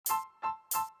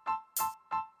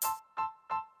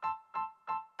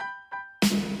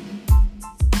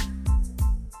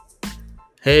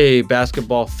Hey,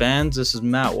 basketball fans, this is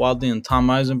Matt Wadley and Tom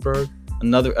Eisenberg,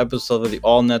 another episode of the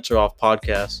All Nets Are Off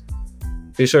podcast.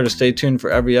 Be sure to stay tuned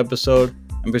for every episode,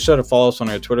 and be sure to follow us on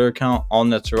our Twitter account, All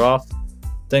Nets Are Off.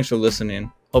 Thanks for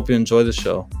listening. Hope you enjoy the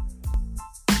show.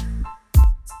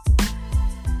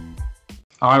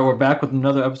 All right, we're back with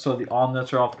another episode of the All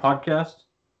Nets Are Off podcast.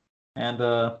 And,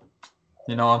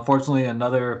 unfortunately,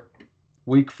 another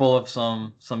week full of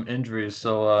some injuries.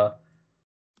 So,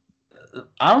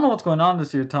 I don't know what's going on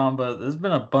this year, Tom, but there's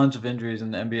been a bunch of injuries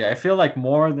in the NBA. I feel like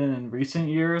more than in recent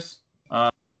years. I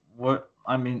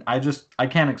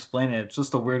can't explain it. It's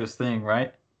just the weirdest thing,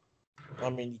 right? I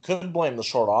mean, you could blame the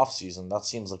short off season. That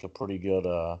seems like a pretty good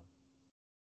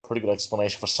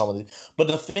explanation for some of these. But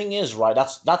the thing is, right?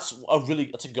 That's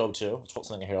a go-to. It's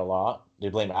something I hear a lot. They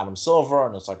blame Adam Silver,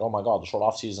 and it's like, oh my god, the short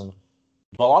off season.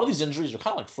 But a lot of these injuries are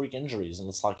kind of like freak injuries, and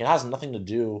it's like it has nothing to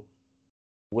do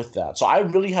with that. So I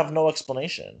really have no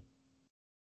explanation.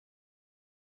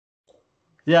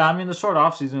 Yeah, I mean, the short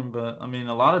off season, but I mean,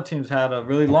 a lot of teams had a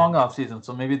really long off season,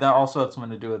 so maybe that also had something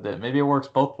to do with it. Maybe it works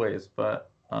both ways,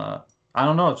 but I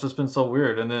don't know. It's just been so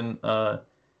weird. And then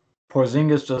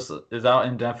Porzingis just is out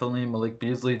indefinitely. Malik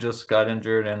Beasley just got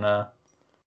injured, and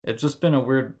it's just been a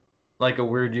weird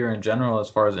year in general as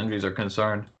far as injuries are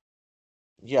concerned.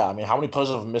 Yeah, I mean, how many players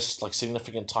have missed like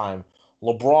significant time?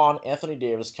 LeBron, Anthony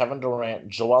Davis, Kevin Durant,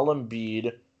 Joel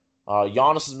Embiid.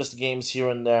 Giannis has missed games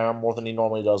here and there more than he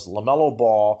normally does. LaMelo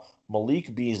Ball,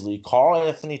 Malik Beasley, Karl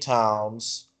Anthony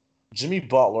Towns, Jimmy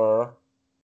Butler.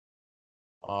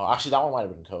 Actually, that one might have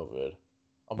been COVID.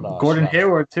 Gordon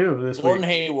Hayward too this week. Gordon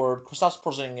Hayward, Kristaps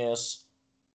Porzingis.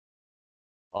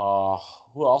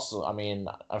 Who else? I mean,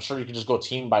 I'm sure you can just go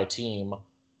team by team.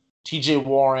 T.J.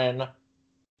 Warren,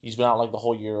 he's been out like the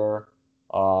whole year.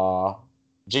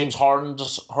 James Harden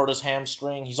just hurt his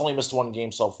hamstring. He's only missed one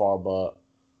game so far, but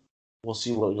we'll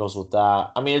see what goes with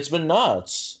that. I mean, it's been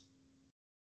nuts.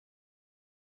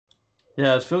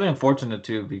 Yeah, it's really unfortunate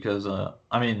too because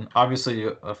obviously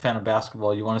you're a fan of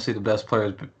basketball. You want to see the best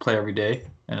players play every day,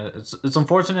 and it's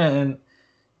unfortunate.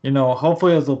 And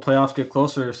hopefully as the playoffs get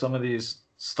closer, some of these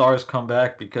stars come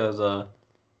back because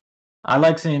I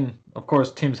like seeing, of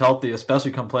course, teams healthy,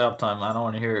 especially come playoff time. I don't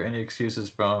want to hear any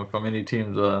excuses from any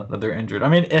teams that they're injured. I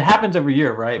mean, it happens every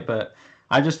year, right? But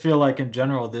I just feel like in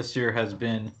general this year has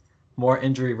been more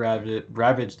injury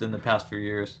ravaged than the past few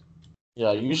years.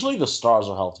 Yeah, usually the stars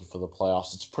are healthy for the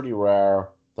playoffs. It's pretty rare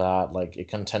that like a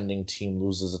contending team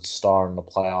loses its star in the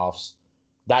playoffs.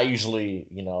 That usually,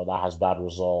 that has bad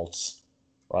results,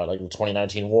 right? Like the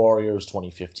 2019 Warriors,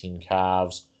 2015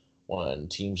 Cavs, when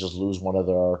teams just lose one of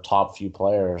their top few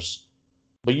players.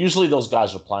 But usually those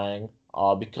guys are playing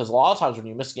because a lot of times when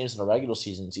you miss games in the regular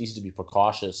season, it's easy to be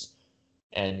precautious.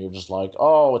 And you're just like,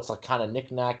 oh, it's like kind of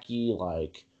knick-knacky,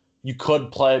 like you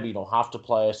could play, but you don't have to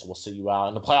play, so we'll sit you out.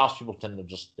 In the playoffs, people tend to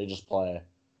just play.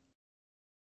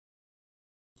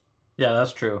 Yeah,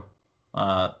 that's true.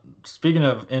 Speaking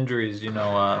of injuries,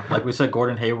 like we said,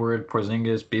 Gordon Hayward,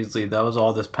 Porzingis, Beasley, that was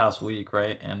all this past week,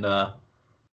 right? And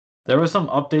there were some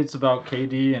updates about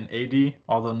KD and AD,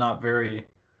 although not very.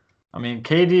 I mean,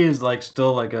 KD is like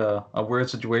still like a weird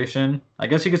situation. I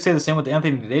guess you could say the same with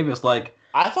Anthony Davis. Like,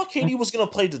 I thought KD was gonna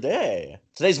play today.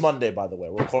 Today's Monday, by the way.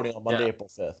 We're recording on Monday, April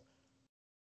 5th.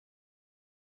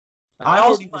 I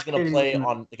heard he was gonna play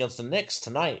against the Knicks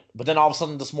tonight, but then all of a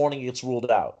sudden this morning he gets ruled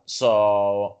out.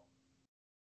 So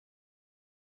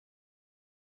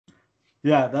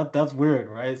yeah, that's weird,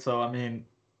 right? So I mean,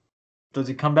 does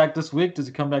he come back this week? Does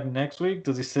he come back next week?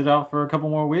 Does he sit out for a couple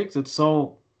more weeks?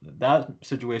 That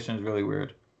situation is really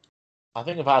weird. I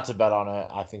think if I had to bet on it,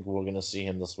 I think we're going to see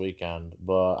him this weekend.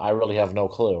 But I really have no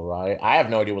clue, right? I have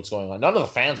no idea what's going on. None of the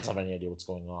fans have any idea what's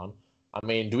going on. I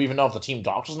mean, do we even know if the team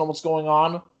doctors know what's going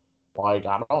on? Like,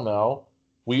 I don't know.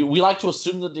 We like to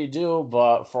assume that they do,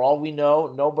 but for all we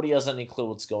know, nobody has any clue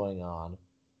what's going on.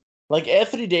 Like,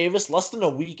 Anthony Davis, less than a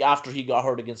week after he got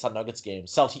hurt against that Nuggets game,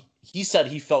 he said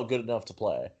he felt good enough to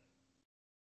play.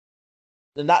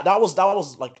 And that was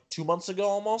like 2 months ago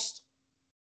almost.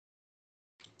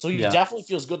 So he definitely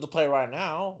feels good to play right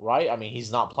now, right? I mean,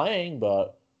 he's not playing,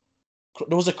 but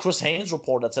there was a Chris Haynes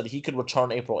report that said he could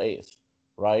return April 8th,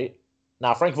 right?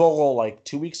 Now, Frank Vogel, like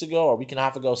 2 weeks ago or a week and a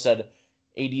half ago, said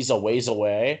AD's a ways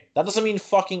away. That doesn't mean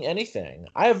fucking anything.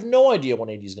 I have no idea when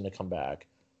AD's going to come back.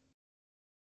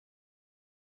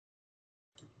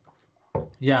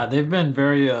 Yeah, they've been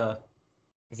very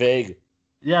vague.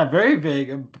 Yeah, very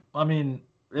vague. I mean,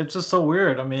 it's just so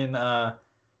weird. I mean, of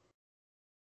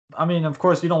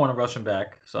course, you don't want to rush him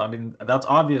back. So, I mean, that's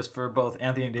obvious for both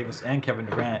Anthony Davis and Kevin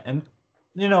Durant. And,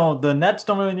 the Nets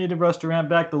don't really need to rush Durant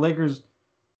back. The Lakers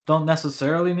don't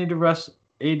necessarily need to rush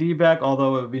AD back,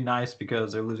 although it would be nice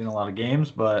because they're losing a lot of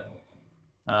games. But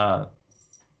uh,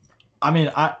 I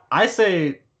mean, I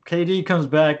say KD comes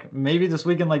back maybe this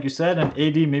weekend, like you said, and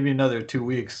AD maybe another 2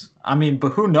 weeks. I mean,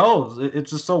 but who knows?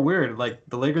 It's just so weird. Like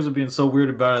the Lakers are being so weird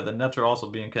about it. The Nets are also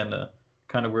being kind of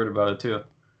weird about it too.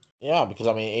 Yeah, because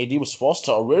I mean, AD was supposed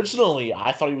to originally.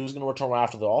 I thought he was going to return right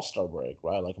after the All Star break,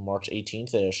 right, like March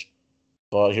 18th ish.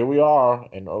 But here we are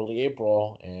in early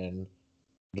April, and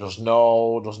there's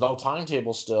no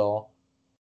timetable still.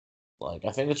 Like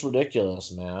I think it's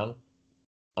ridiculous, man.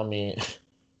 I mean,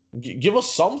 give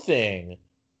us something.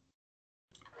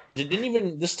 They didn't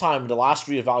even this time the last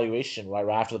reevaluation, right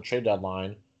after the trade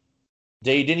deadline.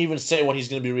 They didn't even say when he's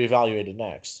going to be reevaluated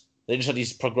next. They just said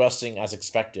he's progressing as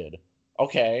expected.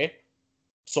 Okay,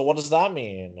 so what does that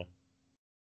mean?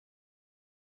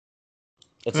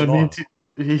 It's I mean,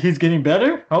 annoying. he's getting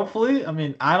better. Hopefully. I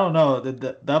mean, I don't know.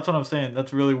 That's what I'm saying.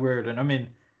 That's really weird. And I mean,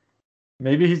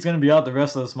 maybe he's gonna be out the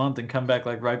rest of this month and come back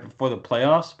like right before the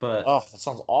playoffs. But Oh, that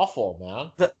sounds awful,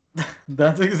 man. that,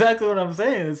 that's exactly what I'm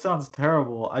saying. It sounds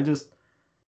terrible. I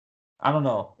don't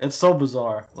know. It's so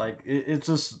bizarre. Like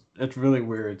it's really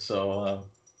weird. So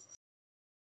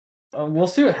we'll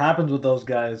see what happens with those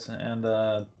guys. And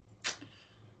I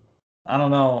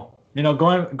don't know.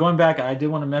 Going back, I did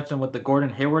want to mention with the Gordon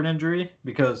Hayward injury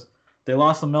because they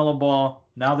lost the Melo Ball.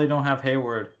 Now they don't have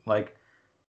Hayward. Like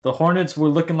the Hornets were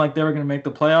looking like they were going to make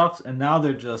the playoffs, and now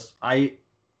they're just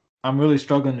I'm really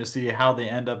struggling to see how they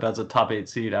end up as a top 8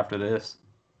 seed after this.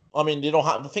 I mean, they don't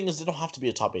have. The thing is, they don't have to be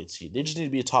a top 8 seed. They just need to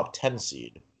be a top 10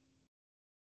 seed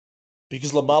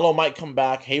because Lamelo might come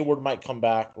back, Hayward might come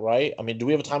back, right? I mean, do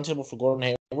we have a timetable for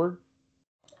Gordon Hayward?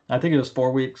 I think it was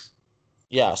 4 weeks.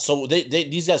 Yeah, so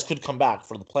these guys could come back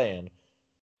for the play-in,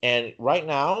 and right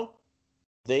now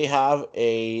they have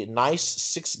a nice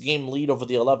 6-game lead over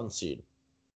the 11th seed.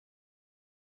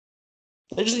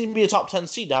 They just need to be a top 10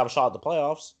 seed to have a shot at the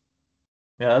playoffs.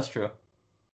 Yeah, that's true.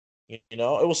 You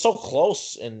know, it was so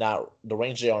close in the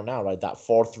range they are now, right? That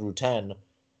 4 through 10,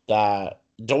 that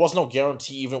there was no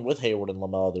guarantee even with Hayward and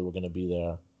Lamelo they were going to be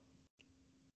there.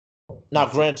 Now,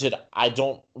 granted, I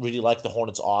don't really like the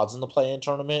Hornets' odds in the play-in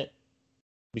tournament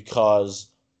because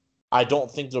I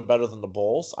don't think they're better than the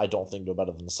Bulls. I don't think they're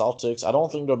better than the Celtics. I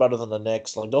don't think they're better than the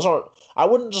Knicks. Like those are, I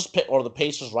wouldn't just pick or the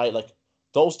Pacers, right? Like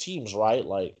those teams, right?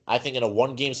 Like I think in a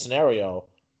one-game scenario,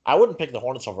 I wouldn't pick the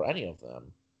Hornets over any of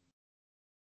them,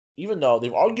 even though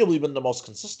they've arguably been the most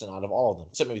consistent out of all of them,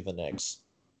 except maybe the Knicks.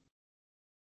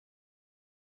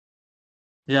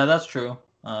 Yeah, that's true.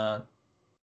 Yeah.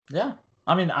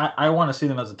 I mean, I want to see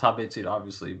them as a top 8 seed,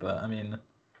 obviously, but I mean,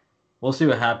 we'll see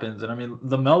what happens. And I mean,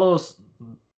 the Melos,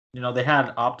 they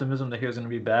had optimism that he was going to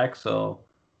be back, so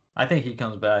I think he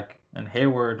comes back. And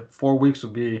Hayward, 4 weeks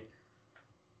would be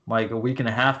like a week and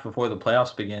a half before the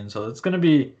playoffs begin. So it's going to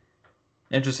be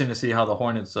interesting to see how the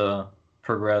Hornets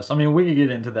progress. I mean, we could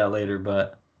get into that later,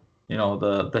 but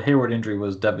the Hayward injury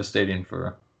was devastating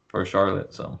for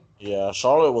Charlotte. So Yeah,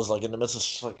 Charlotte was like in the midst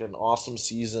of like an awesome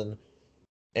season,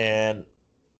 and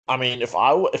I mean, if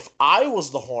I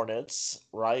was the Hornets,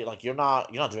 right? Like you're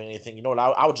not doing anything. You know what?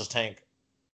 I would just tank.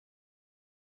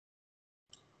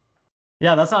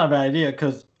 yeah, that's not a bad idea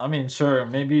because I mean, sure,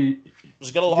 maybe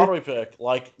Just get a lottery pick.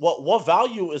 Like what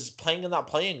value is playing in that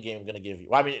playing game going to give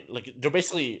you? I mean, like it's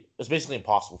basically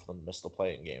impossible for them to miss the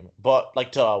playing game, but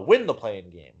like to win the playing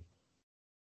game.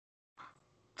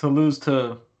 to lose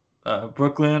to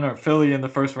Brooklyn or Philly in the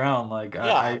first round, like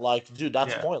Yeah, like dude,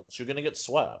 that's yeah. pointless. You're gonna get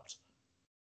swept.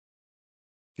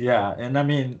 Yeah, and I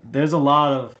mean, there's a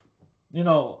lot of, you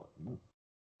know,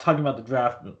 talking about the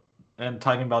draft and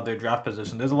talking about their draft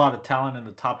position. There's a lot of talent in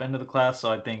the top end of the class,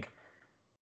 so I think,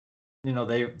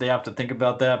 they have to think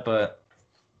about that. But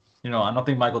I don't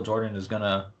think Michael Jordan is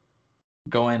gonna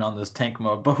go in on this tank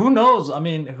mode. But who knows? I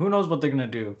mean, who knows what they're gonna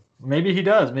do? Maybe he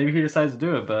does. Maybe he decides to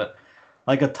do it. But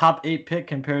like a top 8 pick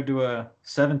compared to a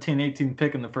 17, 18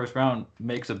 pick in the first round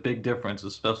makes a big difference,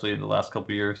 especially in the last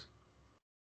couple of years.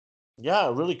 Yeah,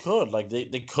 it really could. Like they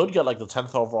could get like the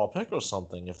 10th overall pick or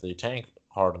something if they tank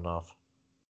hard enough.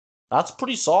 That's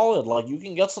pretty solid. Like you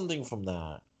can get something from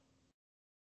that.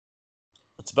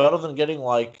 It's better than getting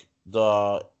like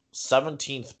the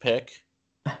 17th pick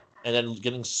and then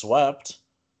getting swept.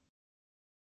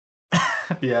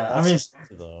 Yeah, I That's mean, just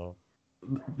though.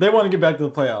 they want to get back to the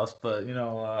playoffs, but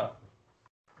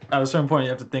at a certain point, you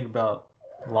have to think about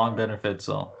long benefits.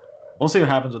 So we'll see what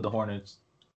happens with the Hornets.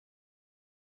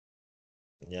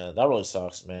 Yeah, that really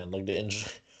sucks, man. Like the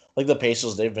injury, like the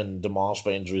Pacers, they've been demolished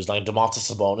by injuries. Like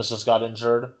Domantas Sabonis just got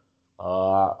injured.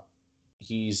 Uh,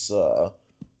 he's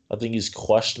I think he's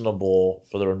questionable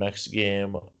for their next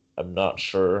game. I'm not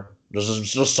sure. There's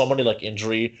just so many like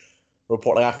injury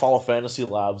report. Like I follow Fantasy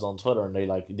Labs on Twitter, and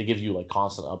they give you like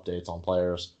constant updates on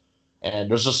players, and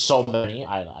there's just so many.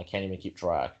 I can't even keep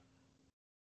track.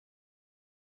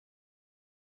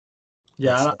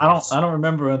 Yeah, It's I don't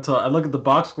remember until I look at the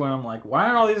box score and I'm like, why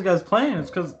aren't all these guys playing? It's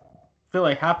because I feel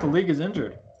like half the league is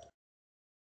injured.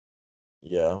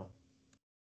 yeah.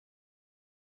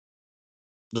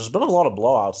 There's been a lot of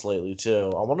blowouts lately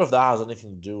too. I wonder if that has anything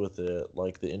to do with it,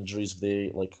 like the injuries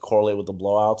they like correlate with the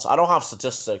blowouts. I don't have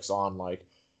statistics on like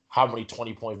how many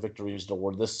 20-point victories there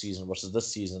were this season versus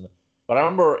this season, but I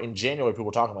remember in January people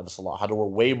were talking about this a lot. How there were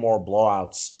way more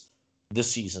blowouts this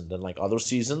season than like other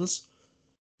seasons,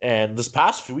 and this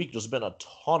past few weeks there's been a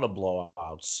ton of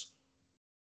blowouts.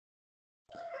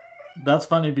 That's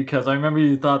funny because I remember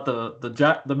you thought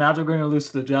the Magic were going to lose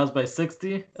to the Jazz by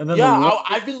 60, and then the Yeah, War.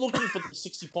 I've been looking for the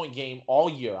 60-point game all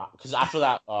year because after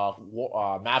that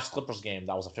Mavs Clippers game,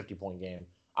 that was a 50-point game.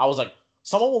 I was like,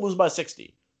 someone will lose by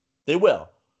 60. They will.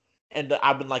 And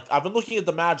I've been looking at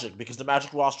the Magic because the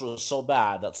Magic roster is so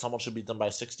bad that someone should beat them by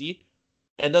 60.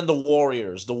 And then the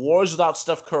Warriors. The Warriors without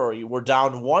Steph Curry were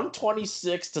down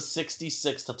 126 to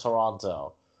 66 to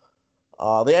Toronto.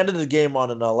 They ended the game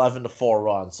on an 11-4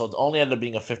 run, so it only ended up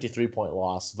being a 53-point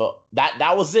loss. But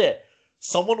that was it.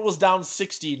 Someone was down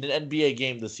 60 in an NBA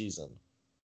game this season.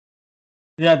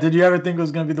 Yeah, did you ever think it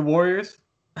was going to be the Warriors?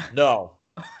 No,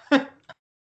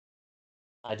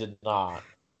 I did not.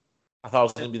 I thought it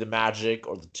was going to be the Magic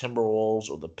or the Timberwolves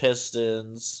or the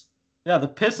Pistons. Yeah, the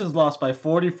Pistons lost by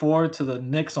 44 to the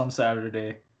Knicks on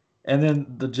Saturday, and then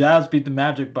the Jazz beat the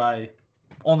Magic by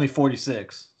only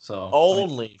 46. So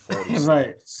Only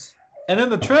right, 46. and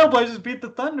then the Trailblazers beat the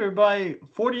Thunder by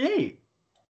 48.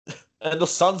 And the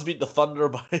Suns beat the Thunder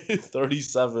by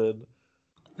 37.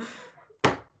 Oh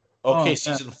Okay, man,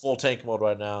 season full tank mode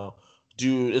right now.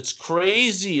 Dude, it's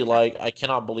crazy. Like, I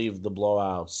cannot believe the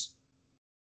blowouts.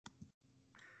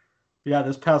 yeah,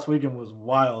 this past weekend was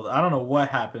wild. I don't know what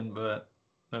happened, but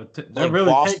they're Like, really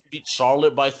Boston taking. beat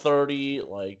Charlotte by 30.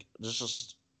 Like, it's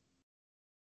just.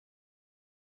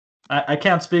 I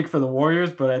can't speak for the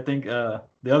Warriors, but I think the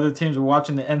other teams are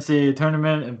watching the NCAA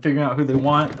tournament and figuring out who they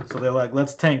want. So they're like,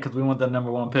 let's tank because we want that number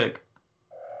one pick.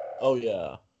 Oh,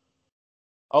 yeah.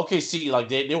 Okay, see, like,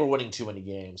 they were winning too many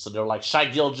games. So they're like, Shai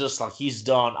Gilgeous, like, he's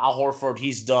done. Al Horford,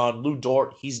 he's done. Lou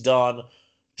Dort, he's done.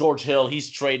 George Hill, he's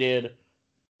traded.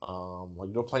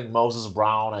 Like, they're playing Moses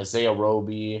Brown, Isaiah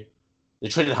Roby. They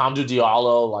traded Hamdou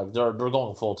Diallo. Like, they're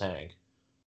going full tank.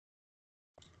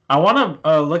 I want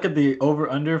to look at the over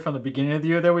under from the beginning of the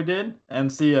year that we did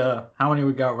and see how many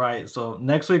we got right. So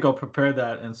next week I'll prepare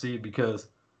that and see because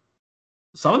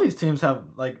some of these teams have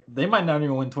like they might not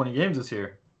even win 20 games this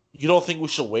year. You don't think we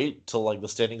should wait till like the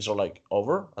standings are like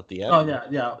over at the Oh end?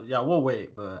 yeah. We'll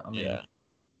wait, but I mean, Yeah.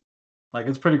 like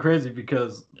it's pretty crazy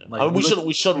because Yeah. I like mean,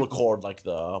 we should record like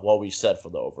the what we said for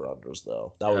the over unders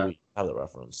though. That way yeah. we have the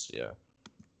reference. Yeah.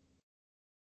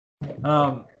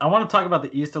 I want to talk about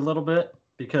the East a little bit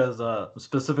because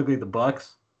specifically the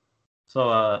Bucks.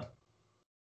 So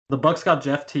the Bucks got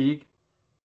Jeff Teague.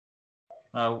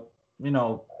 Uh, you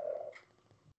know,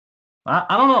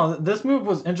 I don't know. This move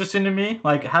was interesting to me.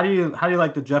 Like, how do you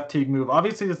like the Jeff Teague move?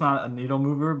 Obviously, it's not a needle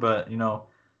mover, but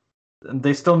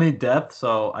they still need depth.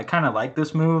 So I kind of like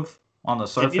this move on the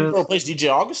They need to surface. replace DJ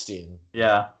Augustine.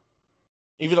 Yeah,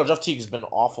 Even though Jeff Teague has been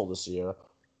awful this year,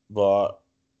 but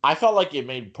I felt like it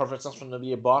made perfect sense for him to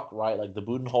be a Buck, right? Like the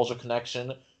Budenholzer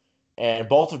connection, and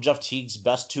both of Jeff Teague's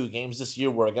best two games this year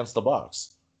were against the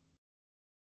Bucks.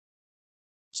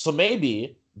 So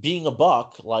maybe being a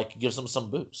Buck like gives him some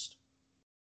boost.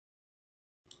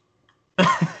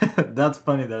 that's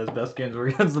funny that his best games were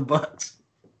against the Bucks.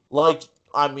 Like,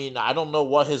 I mean, I don't know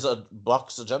what his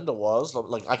Bucks agenda was.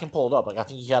 Like, I can pull it up. Like, I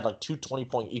think he had like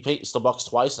 20-point. He faced the Bucks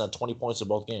twice and had 20 points in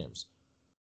both games.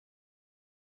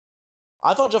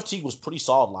 I thought Jeff Teague was pretty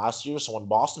solid last year, so when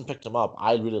Boston picked him up,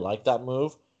 I really liked that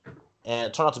move. And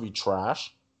it turned out to be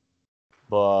trash.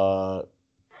 But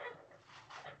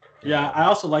Yeah, I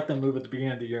also like that move at the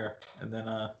beginning of the year, and then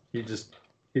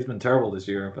he's been terrible this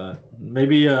year. But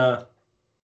maybe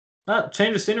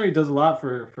change of scenery does a lot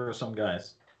for some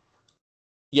guys.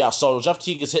 yeah, so Jeff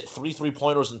Teague has hit 3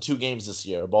 3-pointers in 2 games this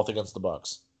year, both against the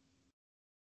Bucks.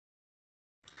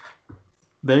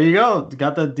 There you go.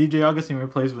 Got the DJ Augustine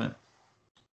replacement.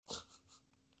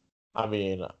 I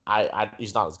mean,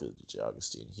 he's not as good as DJ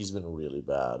Augustine. He's been really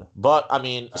bad. But I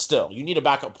mean, still, you need a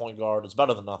backup point guard. It's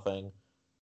better than nothing.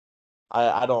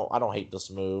 I don't hate this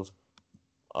move.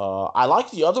 I like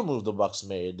the other move the Bucks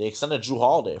made. They extended Drew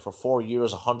Holiday for 4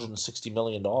 years, $160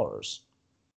 million.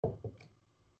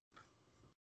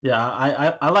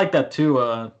 Yeah, I like that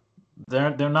too.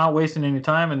 they're not wasting any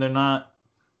time, and they're not,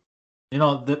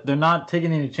 they're not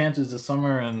taking any chances this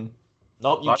summer and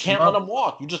Nope, you locking can't let up. him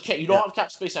walk. You just can't. You Yeah, don't have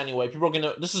cap space anyway. People are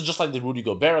gonna. This is just like the Rudy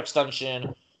Gobert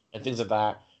extension and things like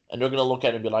that. And they're gonna look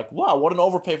at it and be like, "Wow, what an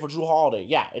overpay for Drew Holiday."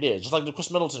 Yeah, it is. Just like the Chris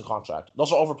Middleton contract.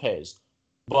 Those are overpays.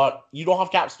 But you don't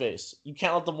have cap space. You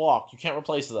can't let them walk. You can't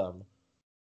replace them.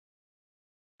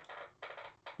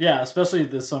 yeah, especially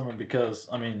this summer because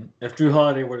I mean, if Drew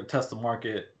Holiday were to test the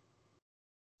market,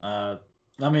 uh,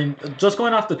 I mean, just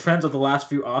going off the trends of the last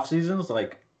few off seasons,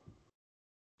 like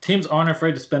teams aren't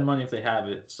afraid to spend money if they have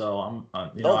it. So No,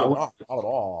 they're not at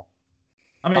all.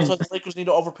 I That's mean, why the Lakers need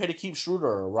to overpay to keep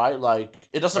Schroeder, right? Like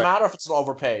it doesn't right, matter if it's an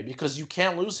overpay because you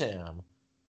can't lose him.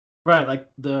 right, like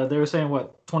they were saying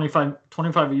what 25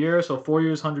 a year, so 4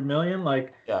 years, 100 million,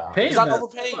 like Yeah, pay is him that that.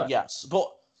 overpay? Yes,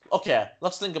 but okay,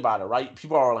 let's think about it, right?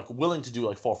 People are like willing to do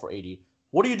like 4 for 80.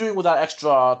 What are you doing with that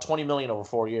extra 20 million over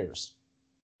 4 years?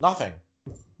 Nothing.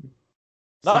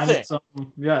 Signing Nothing.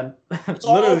 some, yeah, It's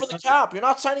all literally. over the cap. You're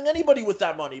not signing anybody with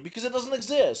that money because it doesn't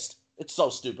exist. It's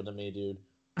so stupid to me, dude.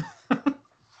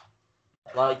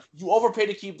 Like you overpay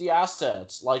to keep the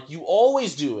assets. Like you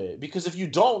always do it because if you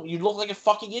don't, you look like a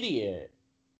fucking idiot.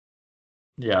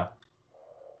 Yeah,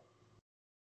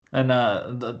 and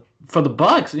for the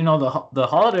Bucks, the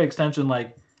holiday extension,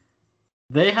 like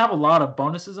they have a lot of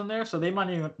bonuses in there, so they might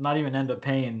even not even end up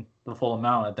paying the full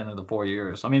amount at the end of the 4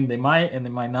 years. I mean, they might and they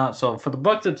might not. So for the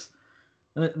Bucks, it's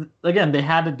again they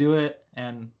had to do it,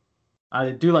 and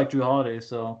I do like Drew Holiday,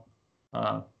 so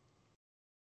uh,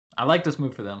 I like this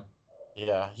move for them.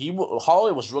 Yeah,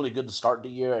 Holly was really good to start the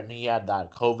year, and he had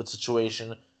that COVID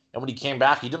situation. And when he came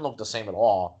back, he didn't look the same at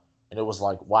all. And it was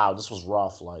like, wow, this was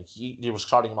rough. Like he was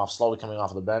starting him off slowly coming off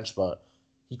of the bench, but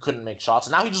he couldn't make shots.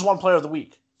 And now he just won Player of the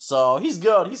Week, so he's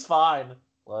good. He's fine.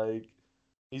 Like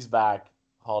he's back.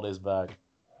 Holiday's back.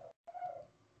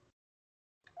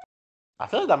 I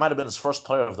feel like that might have been his first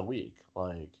Player of the Week.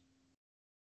 Like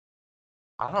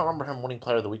I don't remember him winning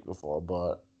Player of the Week before,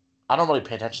 but I don't really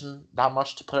pay attention that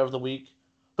much to Player of the Week.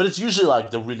 But it's usually like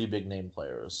the really big name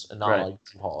players and not Right. like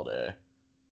Drew Holiday.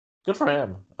 Good for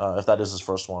him if that is his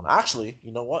first one. Actually,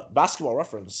 you know what? Basketball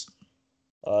Reference.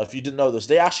 If you didn't know this,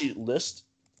 they actually list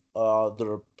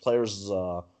their players'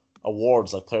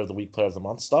 awards like Player of the Week, Player of the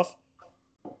Month stuff.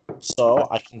 So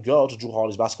I can go to Drew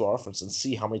Holiday's Basketball Reference and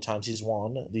see how many times he's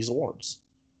won these awards.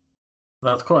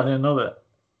 That's cool. I didn't know that.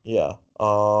 Yeah.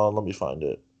 Let me find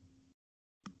it.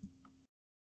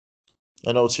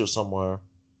 I know it's here somewhere.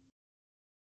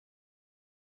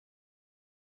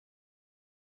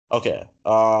 Okay.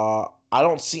 I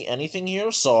don't see anything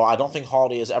here, so I don't think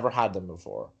Holiday has ever had them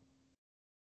before.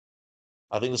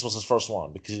 I think this was his first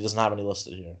one because he doesn't have any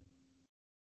listed here.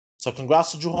 So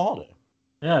congrats to Drew Holiday.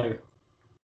 Yeah.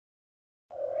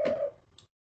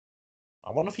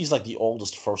 I wonder if he's like the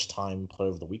oldest first-time Player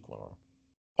of the Week winner.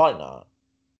 Probably not.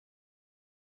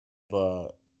 But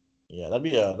yeah, that'd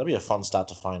be a fun stat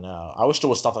to find out. I wish there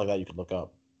was stuff like that you could look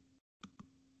up.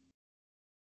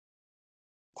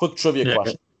 Quick trivia Yeah.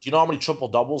 question: do you know how many triple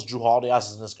doubles Drew Holiday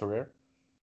has in his career?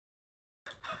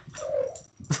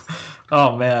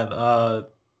 Oh man. I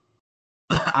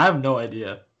have no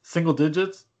idea. Single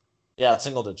digits? Yeah, it's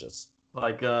single digits.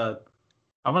 Like I'm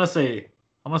gonna say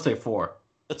four.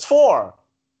 It's 4.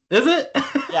 Is it?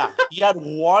 Yeah, he had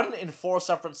 1 in 4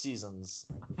 separate seasons.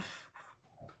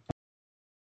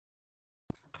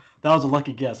 That was a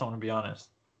lucky guess. I want to be honest.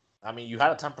 I mean, you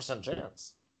had a 10%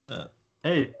 chance.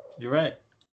 Hey, you're right.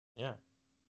 Yeah.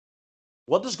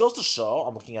 What this goes to show,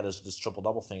 I'm looking at this triple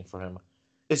double thing for him.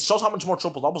 It shows how much more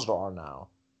triple doubles there are now,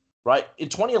 right? In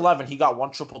 2011, he got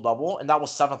 1 triple double, and that was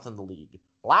 7th in the league.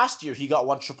 Last year, he got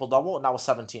 1 triple double, and that was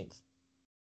 17th.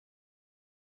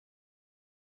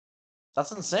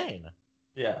 That's insane.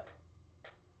 Yeah.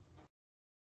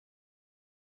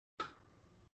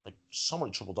 Like so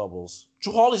many triple doubles.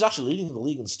 Drew Holiday's actually leading the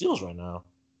league in steals right now.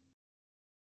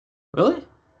 Really?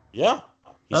 Yeah,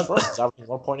 he's That, first. He's averaging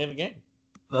 1 point in a game.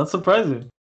 that's surprising.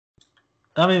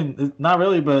 I mean, not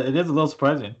really, but it is a little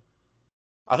surprising.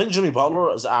 I think Jimmy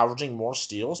Butler is averaging more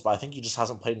steals, but I think he just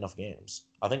hasn't played enough games.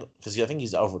 I think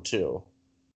he's over 2.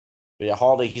 But yeah,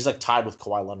 Holiday, he's like tied with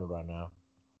Kawhi Leonard right now.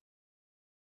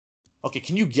 Okay,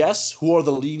 can you guess who are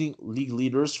the leading league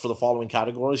leaders for the following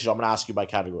categories? I'm going to ask you by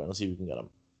category. Let's see if we can get them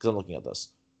because I'm looking at this.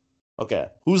 Okay,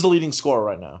 who's the leading scorer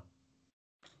right now?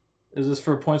 Is this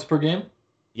for points per game?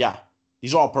 Yeah,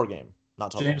 these are all per game,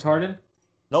 not total. James Harden?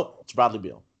 Nope, it's Bradley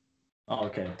Beal. Oh,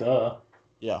 okay. Duh.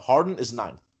 Yeah, Harden is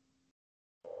 9th.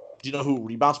 Do you know who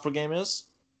rebounds per game is?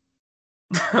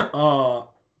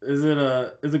 Is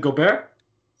it Gobert?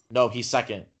 No, he's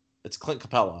 2nd. It's Clint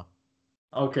Capella.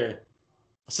 Okay.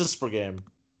 Assists per game.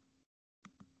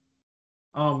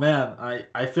 Oh man,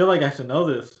 I feel like I should know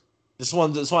this. This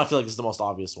one I feel like is the most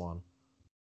obvious one.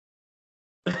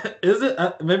 Is it?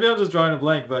 Maybe I'm just drawing a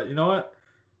blank, but you know what?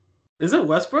 Is it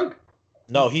Westbrook?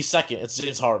 No, he's second. It's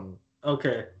James Harden.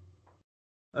 Okay.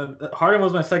 Harden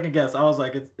was my second guess. I was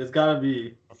like, it's got to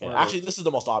be Okay, one of those. actually, this is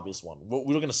the most obvious one.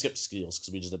 We're gonna skip skills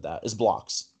because we just did that. It's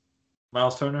blocks.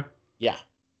 Miles Turner. Yeah.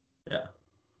 Yeah.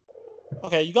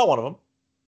 Okay, you got one of them.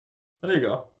 There you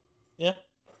go. Yeah.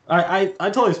 I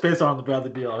totally spaced on the Bradley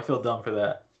Beal. I feel dumb for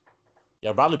that.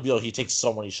 Yeah, Bradley Beal, he takes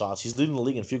so many shots. He's leading the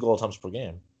league in field goal attempts per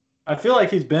game. I feel like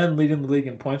he's been leading the league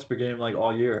in points per game like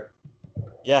all year.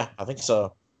 Yeah, I think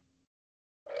so.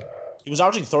 He was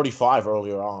averaging 35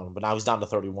 earlier on, but now he's down to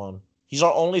 31. He's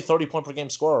our only 30-point per game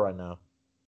scorer right now.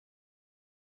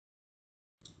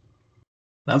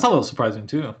 That's a little surprising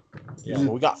too. Yeah,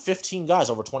 but we got 15 guys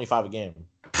over 25 a game.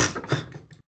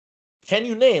 Can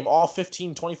you name all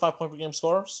 15 25-point per game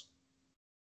scorers?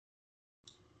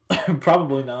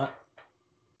 Probably not.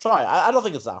 Try. I don't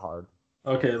think it's that hard.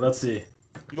 Okay, let's see.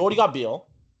 You already got Beal.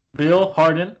 Beal,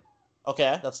 Harden,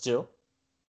 Okay, that's two.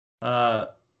 uh,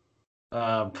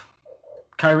 uh,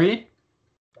 Kyrie.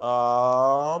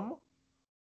 I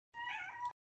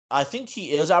think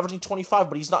he is averaging 25,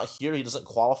 but he's not here. He doesn't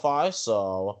qualify,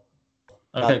 so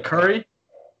Okay, Curry,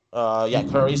 yeah,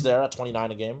 Curry's there at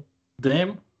 29 a game.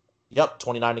 Dame, Yep,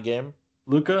 29 a game.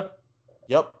 Luca,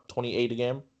 Yep, 28 a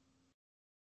game.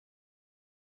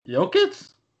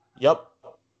 Jokic. Yep,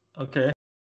 Okay,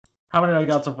 how many I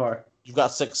got so far? you've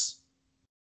got six.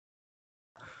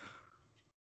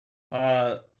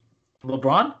 Uh,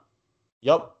 LeBron,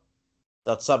 Yep,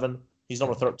 that's seven. He's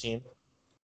number 13.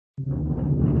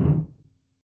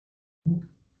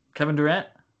 Kevin Durant.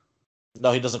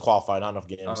 No, he doesn't qualify. Not enough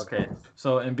games. Okay,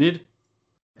 so Embiid.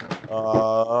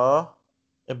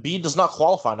 Embiid does not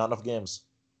qualify. Not enough games.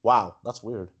 Wow, that's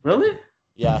weird. Really?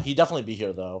 Yeah, he'd definitely be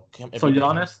here though. So Embiid-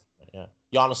 Giannis. Yeah,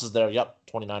 Giannis is there. Yep,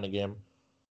 29 a game.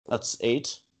 That's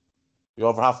eight. You're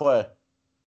over halfway.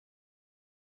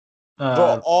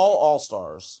 They're all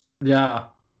all-stars Yeah.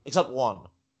 except one.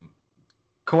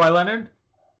 Kawhi Leonard.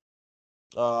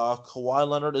 Kawhi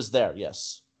Leonard is there.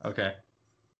 Yes. Okay.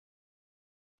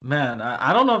 Man,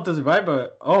 I don't know if this is right,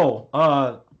 but oh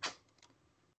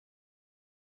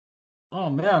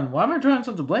man, why am I drawing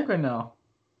something blank right now?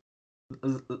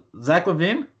 Zach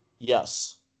Levine.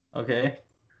 Yes. Okay.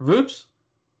 Vooch.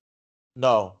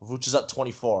 No. Vooch is at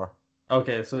 24.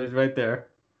 Okay, so he's right there.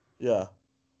 Yeah.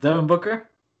 Devin Booker.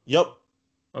 Yep.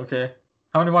 Okay.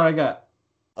 How many more I got?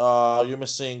 You're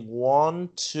missing one,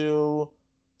 two,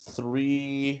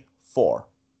 three, four.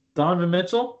 Donovan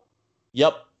Mitchell.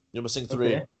 Yep. You're missing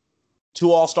three. Okay.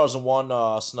 Two all-stars and one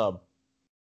snub.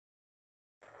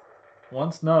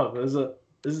 One snub. Is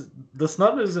the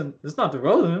snub isn't? It's not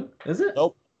DeRozan, is it?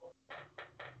 Nope.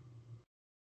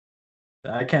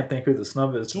 I can't think who the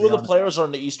snub is. Two of the players are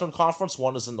in the Eastern Conference.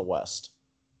 One is in the West.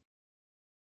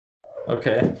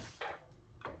 Okay.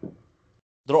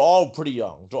 They're all pretty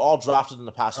young. They're all drafted in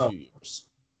the past few years.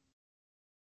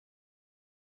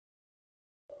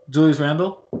 Julius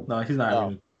Randle? No, he's not. No.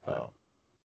 Even,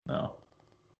 no.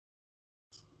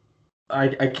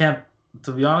 I can't.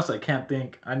 To be honest, I can't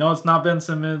think. I know it's not Ben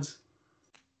Simmons.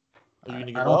 Are you gonna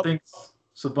give I don't up? think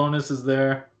Sabonis is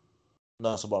there. No,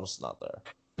 Sabonis is not there.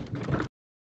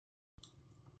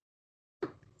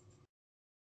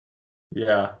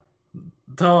 Yeah.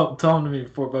 Tell him to me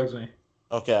before it bugs me.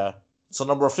 Okay. So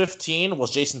number 15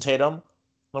 was Jason Tatum.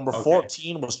 Number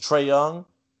 14 was Trae Young.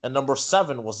 And number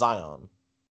 7 was Zion.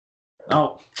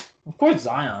 Oh, of course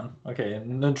Zion. Okay,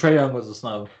 and then Trae Young was a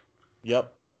snub.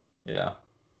 Yep. Yeah.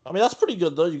 I mean, that's pretty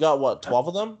good, though. You got, what, 12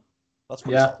 of them? That's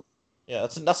pretty solid. Yeah,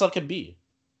 that's how it can be.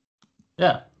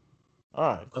 Yeah.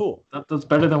 All right, cool. That's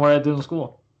better than what I did in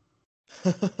school.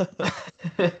 Did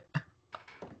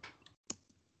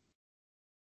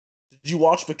you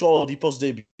watch Victor Oladipo's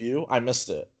debut? I missed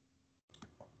it.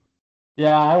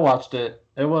 Yeah, I watched it.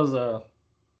 It was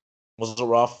Was it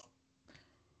rough?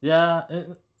 Yeah,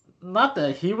 not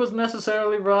that he was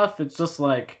necessarily rough. It's just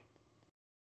like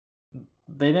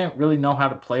they didn't really know how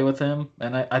to play with him,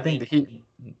 and I think the Heat,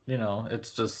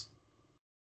 it's just.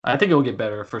 I think it will get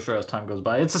better for sure as time goes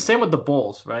by. It's the same with the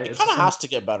Bulls, right? It kind of has to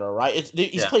get better, right? He's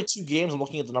Yeah. played 2 games. I'm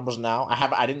looking at the numbers now.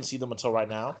 I didn't see them until right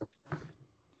now.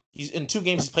 He's in 2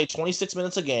 games. He's played 26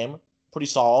 minutes a game, pretty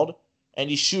solid, and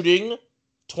he's shooting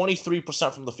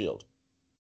 23% from the field.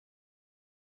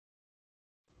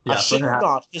 Yeah, I shit you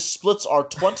not. His splits are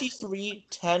 23,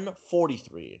 10,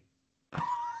 43.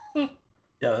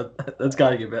 Yeah, that's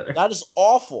got to get better. That is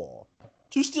awful.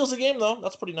 2 steals a game though.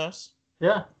 That's pretty nice.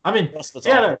 Yeah, I mean, Yes, that's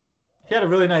he had a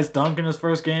really nice dunk in his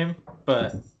first game,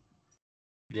 but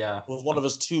Yeah, with one of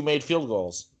his 2 made field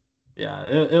goals. yeah.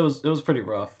 It was pretty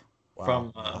rough. Wow.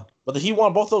 From Yeah. But he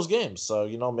won both those games, so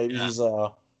maybe yeah. he's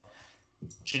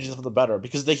changing for the better.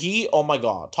 Because the Heat, oh my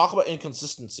God, talk about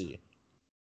inconsistency.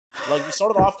 Like they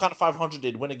started off kind of 500,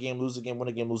 they'd win a game, lose a game, win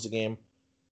a game, lose a game,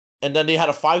 and then they had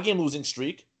a 5-game losing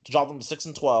streak to drop them to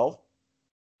 6-12.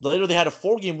 Later, they had a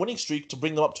 4-game winning streak to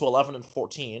bring them up to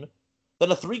 11-14.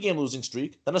 Then a 3-game losing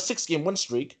streak. Then a 6-game win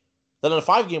streak. Then a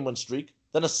 5-game win streak.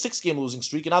 Then a 6-game losing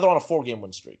streak, and now they're on a 4-game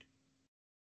win streak.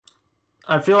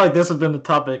 I feel like this has been the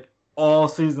topic all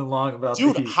season long about the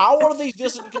Dude, Heat. how are they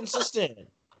this inconsistent?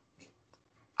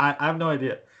 I have no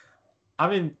idea. I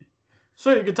mean,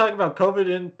 sure, you could talk about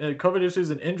COVID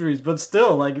issues and injuries, but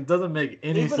still, like, it doesn't make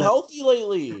any They've been sense. healthy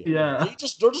lately. Yeah,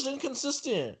 They're just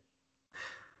inconsistent.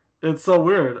 it's so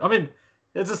weird. I mean,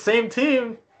 it's the same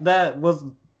team that was,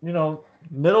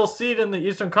 middle seed in the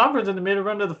Eastern Conference and they made a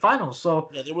run to the finals. So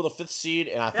Yeah, they were the 5th seed,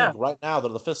 and I yeah, think right now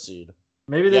they're the 5th seed.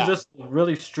 maybe they're Yeah. just a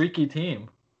really streaky team.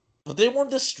 But they weren't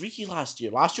this streaky last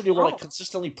year. Last year they were like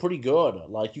consistently pretty good.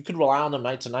 Like you could rely on them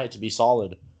night to night to be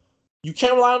solid. You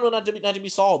can't rely on them not to be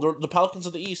solid. They're the Pelicans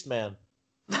of the East, man.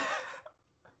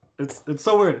 It's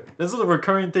so weird. This is a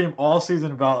recurring theme all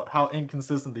season about how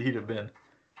inconsistent the Heat have been.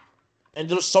 And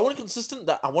they're so inconsistent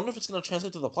that I wonder if it's going to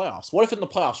translate to the playoffs. What if in the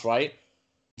playoffs, right?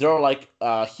 They're like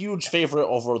a huge favorite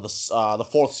over the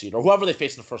 4th seed or whoever they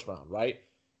face in the first round, right?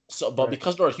 So, but Right.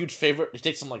 because they're a huge favorite, it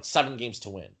takes them like 7 games to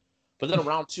win. But then in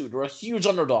round 2, they're a huge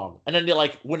underdog, and then they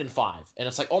like win in 5, and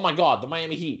it's like, oh my God, the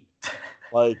Miami Heat.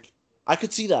 Like, I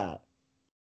could see that.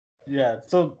 Yeah,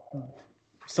 so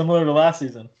similar to last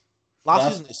season. Last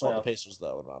season they swept the Pacers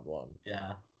though in round 1.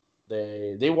 Yeah.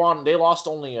 They won. They lost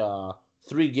only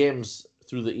 3 games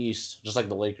through the East, just like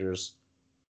the Lakers.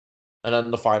 And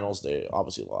then the finals, they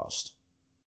obviously lost.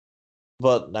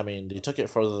 But I mean, they took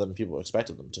it further than people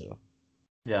expected them to.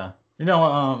 Yeah.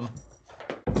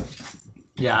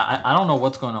 Yeah, I don't know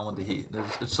what's going on with the Heat.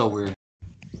 It's so weird.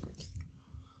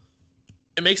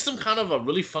 It makes them kind of a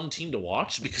really fun team to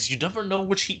watch because you never know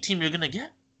which Heat team you're gonna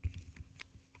get.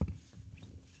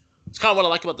 It's kind of what I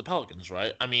like about the Pelicans,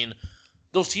 right? I mean,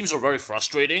 those teams are very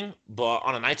frustrating, but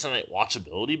on a night-to-night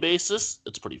watchability basis,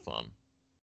 it's pretty fun.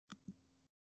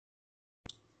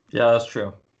 Yeah, that's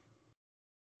true.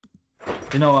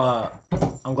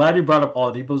 I'm glad you brought up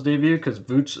Oladipo's debut because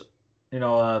Vooch,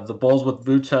 the Bulls with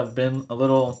Vooch have been a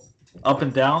little up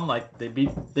and down. Like they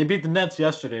beat the Nets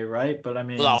yesterday, right? But I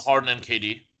mean, Without Harden and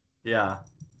KD. Yeah.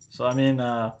 So I mean,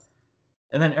 and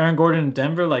then Aaron Gordon in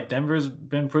Denver. Like Denver's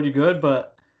been pretty good,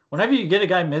 but whenever you get a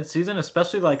guy mid-season,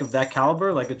 especially like of that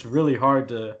caliber, like it's really hard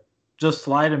to just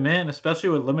slide him in, especially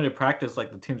with limited practice like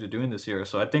the teams are doing this year.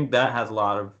 So I think that has a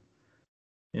lot of,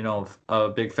 a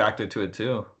big factor to it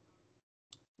too.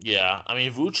 Yeah, I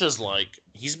mean, Vooch is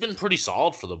he's been pretty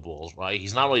solid for the Bulls, right?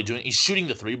 He's not really he's shooting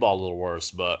the 3 ball a little worse,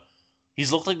 but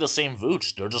he's looked like the same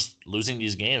Vooch. They're just losing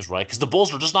these games, right? Because the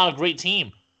Bulls are just not a great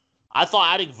team. I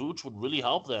thought adding Vooch would really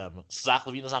help them. Zach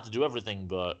LaVine doesn't have to do everything,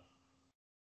 but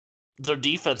their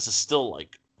defense is still,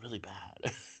 really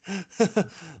bad.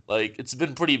 It's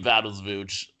been pretty bad with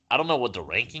Vooch. I don't know what the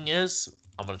ranking is.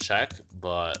 I'm going to check,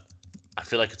 but I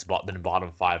feel like it's been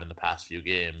bottom 5 in the past few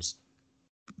games.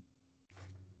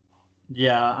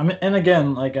 Yeah, I mean, and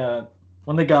again,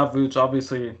 when they got Vooch,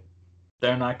 obviously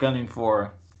they're not gunning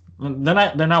for. They're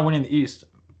not winning the East,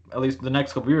 at least the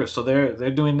next couple years. So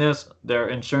they're doing this. They're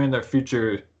ensuring their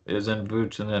future is in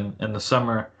Vooch, and then in the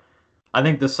summer, I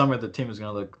think this summer the team is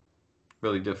going to look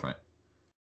really different.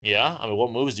 Yeah, I mean,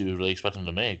 what moves do you really expect them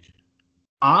to make?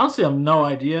 Honestly, I have no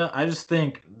idea. I just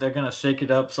think they're going to shake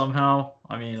it up somehow.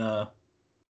 I mean,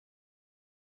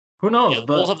 who knows? Yeah, the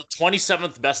Bulls have the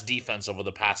 27th best defense over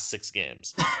the past 6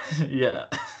 games. Yeah.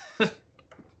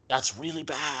 That's really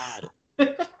bad.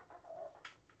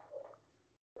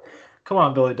 Come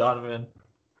on, Billy Donovan.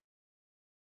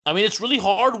 I mean, it's really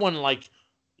hard when,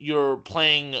 you're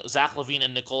playing Zach LaVine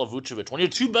and Nikola Vucevic. When your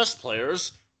 2 best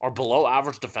players are below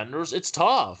average defenders, it's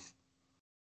tough.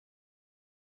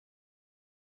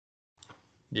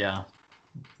 Yeah.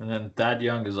 And then Thad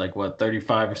Young is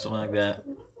 35 or something like that.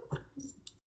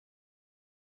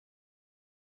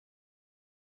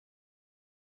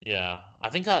 Yeah, I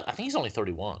think he's only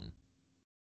 31.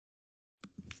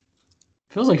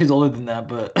 Feels like he's older than that,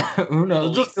 but who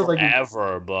knows? It just feels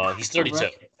forever, but he's 32.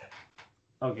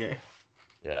 Okay.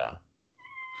 Yeah.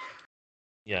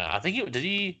 Yeah, I think did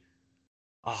he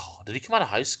come out of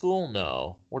high school?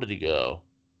 No. Where did he go?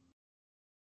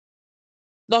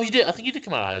 No, he did. I think he did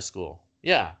come out of high school.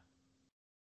 Yeah.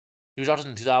 He was drafted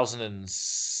in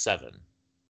 2007.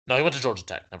 No, he went to Georgia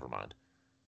Tech. Never mind.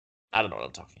 I don't know what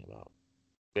I'm talking about.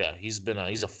 But yeah, he's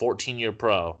a 14-year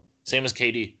pro. Same as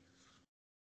KD.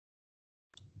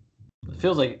 It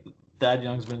feels like Thad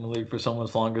Young's been in the league for so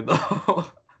much longer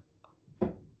though.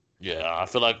 Yeah, I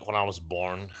feel like when I was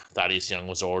born, Thaddeus Young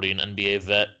was already an NBA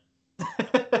vet.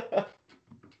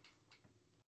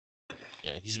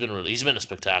 Yeah, he's been a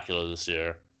spectacular this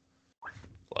year.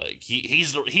 Like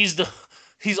he's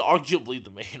arguably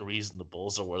the main reason the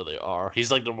Bulls are where they are.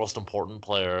 He's like the most important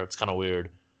player. It's kind of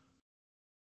weird.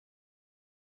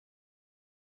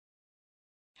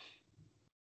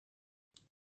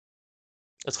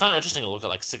 It's kind of interesting to look at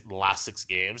like the last 6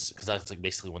 games because that's like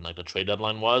basically when like the trade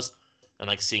deadline was, and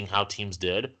like seeing how teams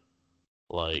did.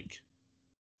 Like,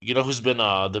 you know who's been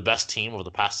the best team over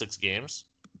the past 6 games?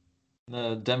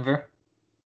 Denver.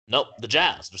 Nope, the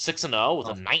Jazz. They're 6-0 with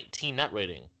a Oh. 19 net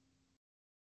rating.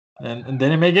 And they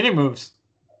didn't make any moves.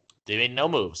 They made no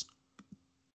moves.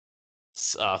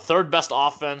 Third best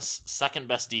offense, second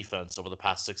best defense over the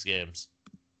past 6 games.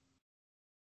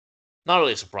 Not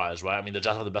really a surprise, right? I mean, the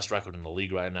Jazz have the best record in the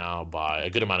league right now by a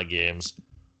good amount of games.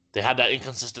 They had that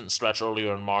inconsistent stretch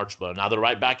earlier in March, but now they're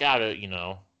right back at it,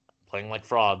 playing like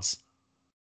frauds.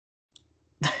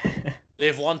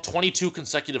 They've won 22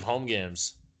 consecutive home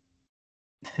games.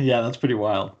 Yeah, that's pretty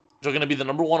wild. They're going to be the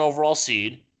number 1 overall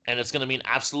seed, and it's going to mean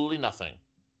absolutely nothing.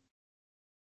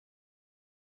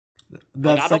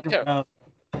 That I don't care. round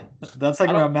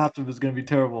matchup is going to be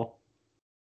terrible.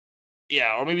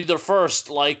 Yeah, or maybe their first.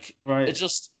 Like, right. It's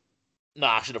just no.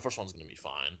 Actually, the first one's going to be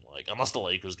fine. Like, unless the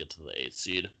Lakers get to the 8th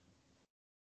seed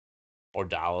or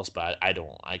Dallas, but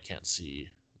I can't see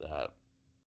that.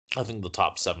 I think the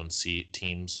top 7 seed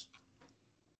teams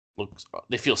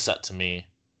they feel set to me.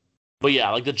 But yeah,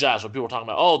 like the Jazz, when people were talking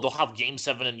about, oh, they'll have Game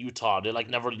 7 in Utah. They like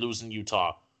never lose in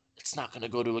Utah. It's not going to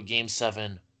go to a Game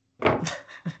 7.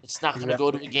 It's not going to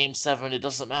go to a Game 7. It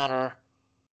doesn't matter.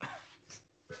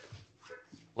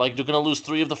 Like, they're going to lose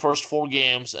 3 of the first 4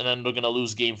 games, and then they're going to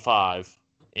lose Game 5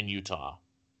 in Utah.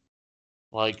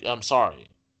 Like, I'm sorry.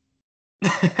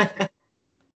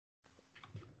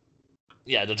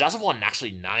 Yeah, the Jazz have won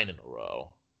actually 9 in a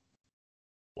row.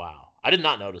 Wow. I did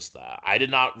not notice that. I did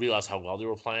not realize how well they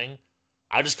were playing.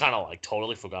 I just kind of, like,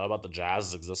 totally forgot about the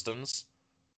Jazz's existence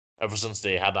ever since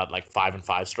they had that, like,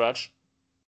 5-5 stretch.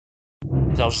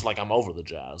 So I was just like, I'm over the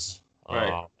Jazz.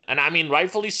 Right. And I mean,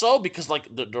 rightfully so, because,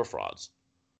 like, they're frauds.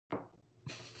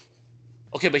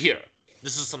 Okay, but here,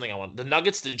 this is something I want. The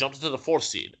Nuggets, they jumped into the 4th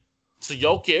seed. So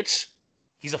Jokic,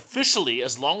 he's officially,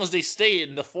 as long as they stay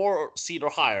in the 4 seed or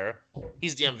higher,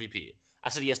 he's the MVP. I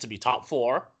said he has to be top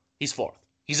 4. He's 4th.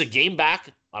 He's a game back.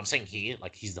 I'm saying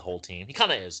he's the whole team. He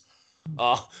kind of is.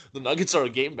 The Nuggets are a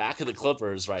game back of the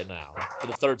Clippers right now for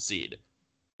the 3rd seed.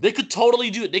 They could totally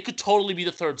do it. They could totally be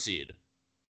the 3rd seed.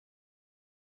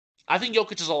 I think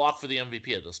Jokic is a lock for the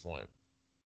MVP at this point.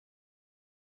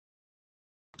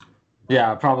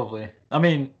 Yeah, probably. I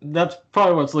mean, that's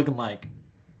probably what it's looking like.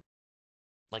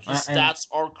 Like, his stats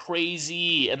are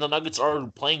crazy, and the Nuggets are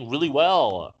playing really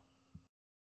well.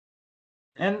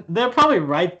 And they're probably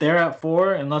right there at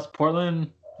 4, unless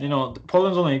Portland,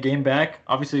 Portland's only a game back.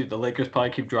 Obviously, the Lakers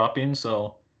probably keep dropping,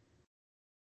 so.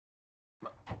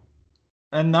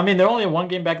 And, I mean, they're only 1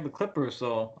 game back of the Clippers,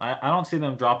 so I don't see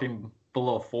them dropping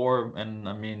below 4. And,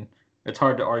 I mean, it's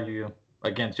hard to argue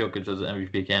against Jokic as an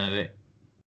MVP candidate.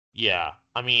 Yeah,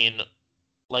 I mean,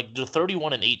 like, they're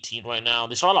 31-18 right now.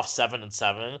 They started off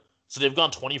 7-7, so they've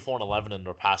gone 24-11 in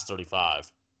their past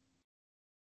 35.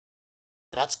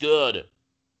 That's good,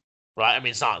 right? I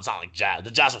mean, it's not like Jazz.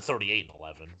 The Jazz are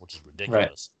 38-11, which is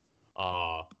ridiculous.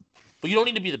 Right. But you don't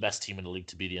need to be the best team in the league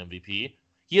to be the MVP.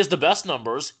 He has the best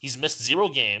numbers. He's missed 0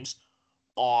 games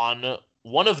on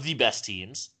one of the best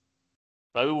teams.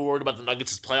 Right? We were worried about the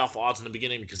Nuggets' playoff odds in the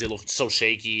beginning because they looked so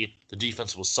shaky. The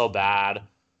defense was so bad.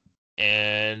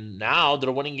 And now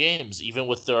they're winning games, even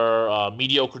with their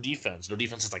mediocre defense. Their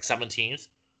defense is like 17th,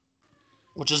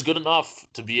 which is good enough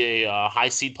to be a high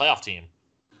seed playoff team.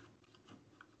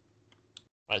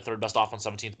 Right, 3rd best offense,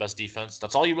 17th best defense.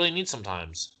 That's all you really need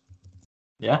sometimes.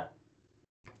 Yeah.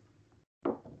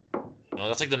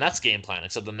 That's like the Nets game plan,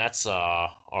 except the Nets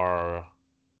are,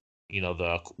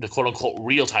 the quote unquote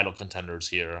real title contenders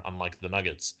here, unlike the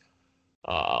Nuggets.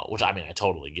 Which I mean, I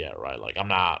totally get, right? Like, I'm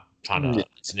not trying to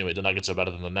insinuate the Nuggets are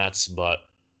better than the Nets, but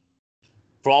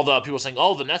for all the people saying,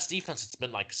 "Oh, the Nets defense, it's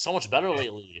been like so much better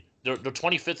lately," they're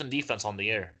 25th in defense on the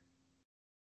year.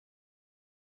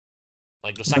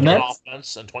 Like, they're 2nd in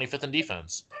offense and 25th in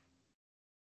defense.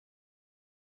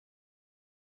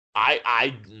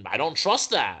 I don't trust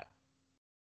that.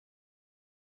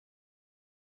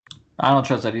 I don't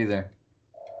trust that either.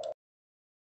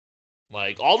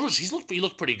 Like, Aldridge, he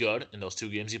looked pretty good in those 2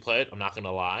 games he played. I'm not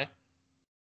gonna lie.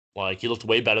 Like he looked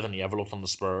way better than he ever looked on the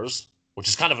Spurs, which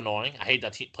is kind of annoying. I hate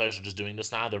that players are just doing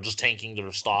this now. They're just tanking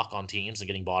their stock on teams and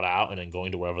getting bought out and then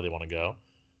going to wherever they want to go.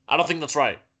 I don't think that's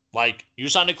right. Like you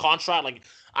signed a contract. Like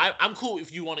I'm cool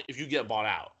if you if you get bought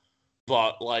out,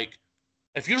 but like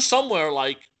if you're somewhere,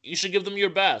 like you should give them your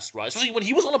best, right? Especially when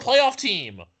he was on a playoff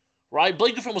team, right?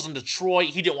 Blake Griffin was in Detroit.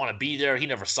 He didn't want to be there. He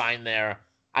never signed there.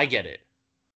 I get it.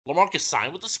 LaMarcus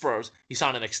signed with the Spurs. He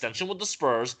signed an extension with the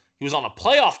Spurs. He was on a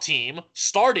playoff team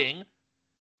starting,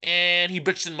 and he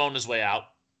bitched and moaned his way out.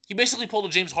 He basically pulled a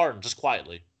James Harden just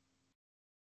quietly.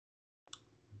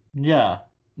 Yeah,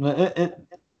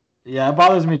 yeah, it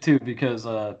bothers me too because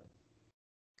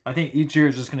I think each year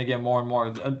is just going to get more and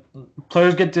more.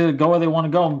 Players get to go where they want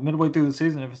to go midway through the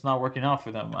season if it's not working out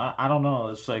for them. I don't know.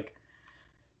 It's like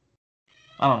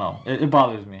I don't know. It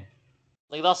bothers me.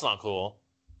 Like that's not cool.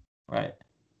 Right.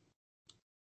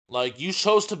 Like you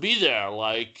chose to be there.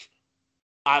 Like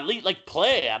at least like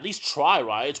play. At least try.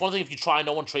 Right. It's one thing if you try,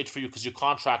 no one trades for you because your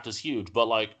contract is huge. But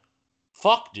like,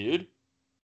 fuck, dude,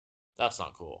 that's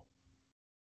not cool.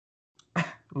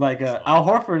 Like Al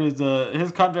Horford is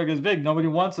his contract is big. Nobody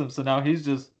wants him, so now he's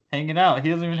just hanging out. He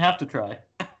doesn't even have to try.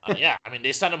 Yeah, I mean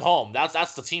they sent him home.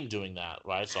 That's the team doing that,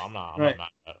 right? So I'm not Right. mad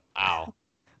at Al.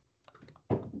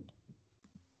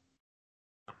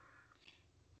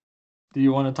 Do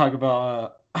you want to talk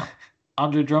about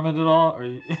Andre Drummond at all, or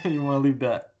you want to leave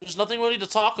that? There's nothing really to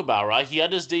talk about, right? He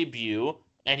had his debut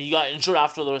and he got injured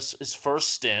after his first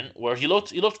stint, where he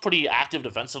looked pretty active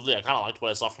defensively. I kind of liked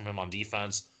what I saw from him on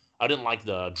defense. I didn't like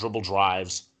the dribble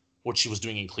drives, which he was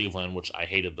doing in Cleveland, which I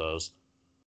hated those.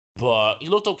 But he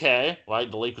looked okay, right?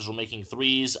 The Lakers were making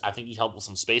threes. I think he helped with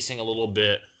some spacing a little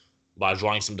bit by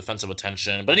drawing some defensive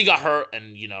attention. But then he got hurt,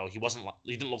 and he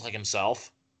didn't look like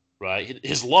himself, right?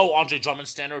 His low Andre Drummond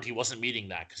standard, he wasn't meeting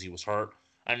that because he was hurt,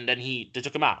 and then they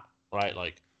took him out, right?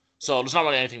 Like, so there's not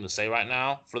really anything to say right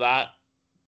now for that,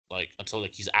 like until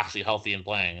like he's actually healthy and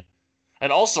playing.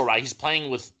 And also, right, he's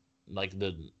playing with like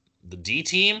the D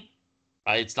team,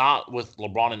 right? It's not with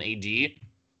LeBron and AD.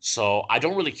 So I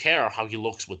don't really care how he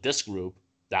looks with this group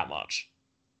that much.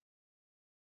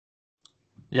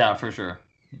 Yeah, for sure.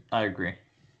 I agree.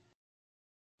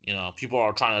 People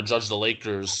are trying to judge the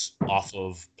Lakers off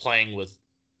of playing with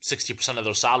 60% of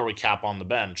their salary cap on the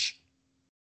bench.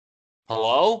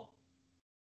 Hello?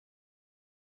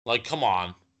 Like, come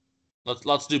on.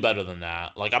 Let's do better than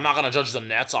that. Like, I'm not gonna judge the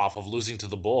Nets off of losing to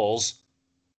the Bulls.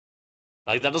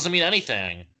 Like, that doesn't mean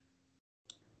anything.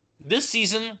 This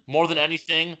season, more than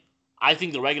anything, I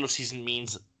think the regular season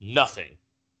means nothing.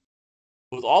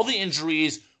 With all the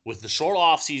injuries, with the short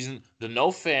off season, the no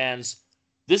fans,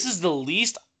 this is the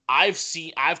least I've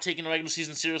taken the regular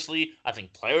season seriously. I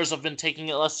think players have been taking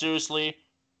it less seriously.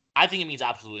 I think it means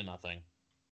absolutely nothing.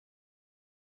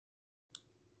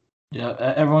 Yeah,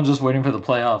 everyone's just waiting for the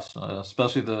playoffs,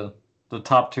 especially the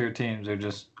top tier teams. They're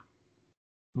just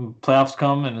playoffs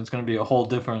come and it's going to be a whole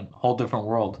different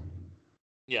world.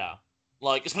 Yeah.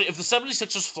 Like if the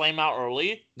 76ers flame out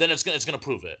early, then it's gonna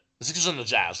prove it. The Sixers and the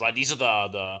Jazz, right? These are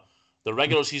the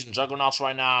regular season juggernauts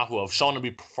right now who have shown to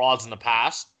be frauds in the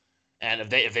past. And if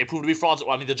they prove to be frauds,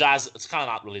 well, I mean the Jazz, it's kind of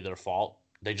not really their fault.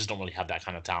 They just don't really have that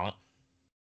kind of talent.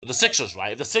 But the Sixers,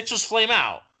 right? If the Sixers flame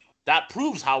out, that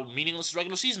proves how meaningless the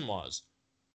regular season was.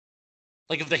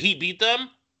 Like if the Heat beat them,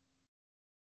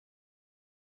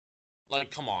 like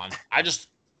come on.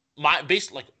 We're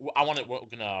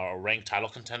gonna rank title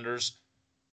contenders,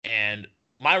 and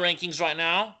my rankings right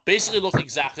now basically look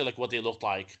exactly like what they looked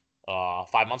like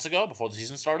 5 months ago before the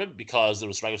season started because the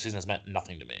regular season has meant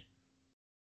nothing to me.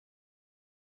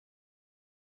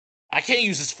 I can't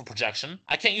use this for projection.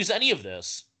 I can't use any of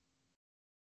this.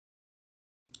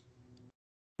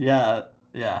 Yeah,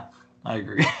 yeah, I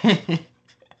agree.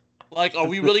 Like, are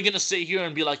we really going to sit here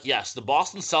and be like, yes, the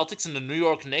Boston Celtics and the New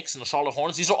York Knicks and the Charlotte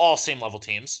Hornets, these are all same level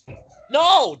teams?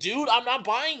 No, dude, I'm not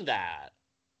buying that.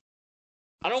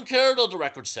 I don't care what the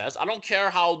record says. I don't care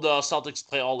how the Celtics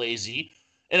play all lazy.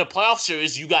 In a playoff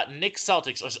series, you got Knicks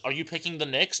Celtics. Are you picking the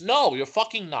Knicks? No, you're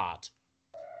fucking not.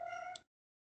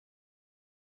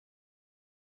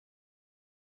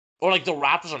 Or like the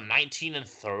Raptors are 19 and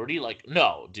 30. Like,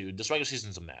 no, dude, this regular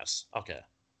season's a mess. Okay.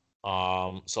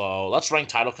 So let's rank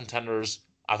title contenders.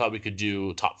 I thought we could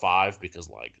do top five because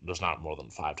like there's not more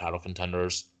than five title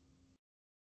contenders.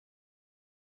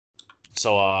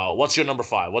 So what's your number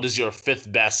five? What is your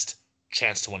fifth best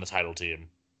chance to win a title team?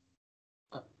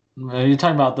 You're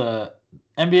talking about the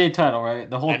NBA title, right?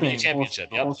 The whole NBA thing, championship.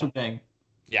 the Yep. whole shebang.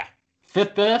 Yeah.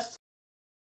 Fifth best.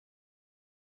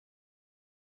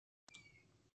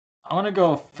 I want to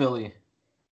go Philly.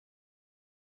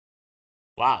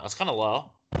 Wow, that's kind of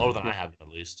low. Lower than I Yeah. have at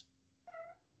least.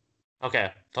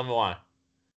 Okay, tell me why.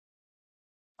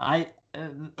 I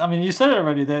mean, you said it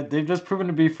already that they've just proven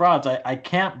to be frauds. I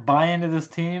can't buy into this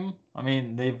team. I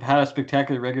mean, they've had a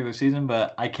spectacular regular season,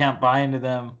 but I can't buy into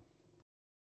them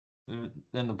in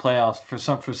the playoffs for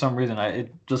some reason.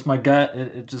 It just my gut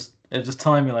it just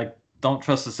telling me like don't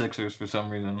trust the Sixers for some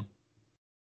reason.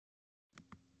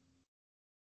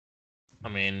 I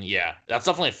mean, yeah, that's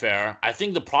definitely fair. I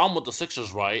think the problem with the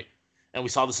Sixers, right, and we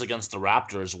saw this against the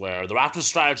Raptors, where the Raptors'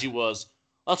 strategy was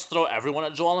let's throw everyone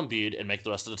at Joel Embiid and make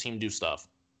the rest of the team do stuff.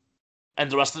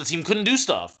 And the rest of the team couldn't do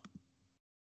stuff.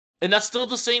 And that's still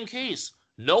the same case.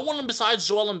 No one besides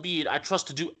Joel Embiid I trust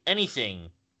to do anything.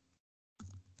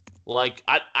 Like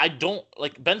I don't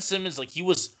like Ben Simmons, like he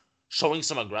was showing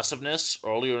some aggressiveness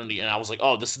earlier in the and I was like,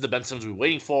 oh, this is the Ben Simmons we were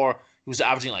waiting for. He was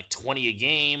averaging like 20 a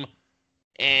game.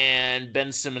 And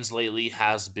Ben Simmons lately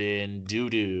has been doo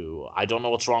doo. I don't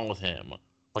know what's wrong with him.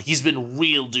 Like he's been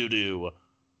real doo doo.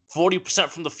 40%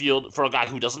 from the field for a guy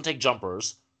who doesn't take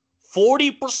jumpers.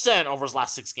 40% over his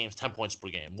last 6 games, 10 points per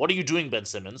game. What are you doing, Ben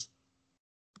Simmons?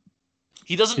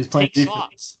 He He's doesn't take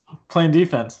shots. playing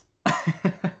defense.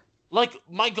 Like,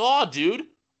 my God, dude.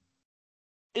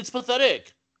 It's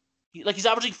pathetic. He's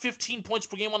averaging 15 points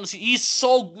per game on the season. He's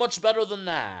so much better than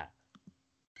that.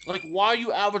 Like, why are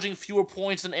you averaging fewer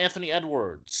points than Anthony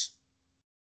Edwards?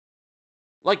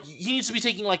 Like, he needs to be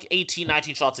taking like 18,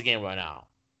 19 shots a game right now.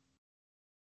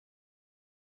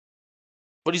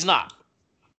 But he's not.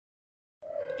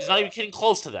 He's not even getting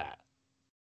close to that.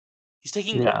 He's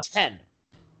taking 10.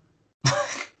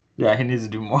 Yeah, he needs to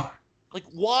do more. Like,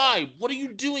 why? What are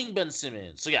you doing, Ben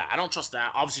Simmons? So, yeah, I don't trust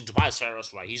that. Obviously, Tobias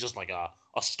Harris, right? He's just like a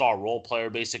star role player,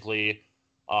 basically.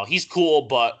 He's cool,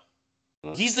 but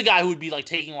he's the guy who would be like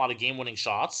taking a lot of game-winning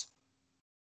shots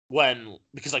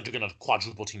because like they're gonna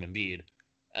quadruple team Embiid,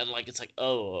 and like it's like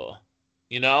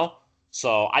you know.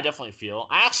 So I definitely feel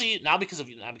I actually now because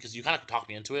you kind of talked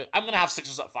me into it. I'm gonna have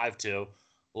Sixers at 5-2,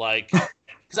 like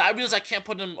because I realize I can't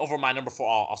put them over my number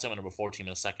 4. I'll say my number 4 team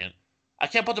in a second. I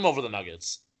can't put them over the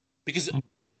Nuggets because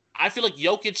I feel like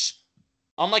Jokic,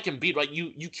 unlike Embiid, right?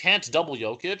 You can't double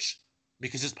Jokic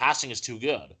because his passing is too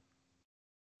good.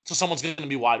 So someone's going to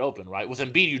be wide open, right? With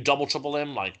Embiid, you double, triple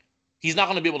him. Like, he's not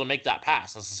going to be able to make that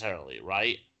pass necessarily,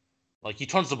 right? Like, he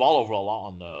turns the ball over a lot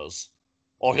on those.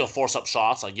 Or he'll force up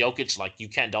shots. Like, Jokic, like, you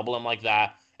can't double him like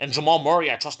that. And Jamal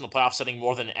Murray, I trust in the playoff setting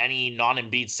more than any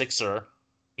non-Embiid Sixer,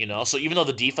 you know? So even though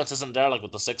the defense isn't there, like,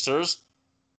 with the Sixers,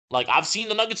 like, I've seen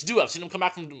the Nuggets do. I've seen them come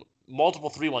back from multiple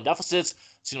 3-1 deficits.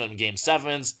 I've seen them in Game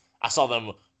 7s. I saw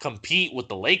them compete with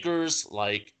the Lakers.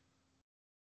 Like,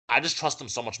 I just trust them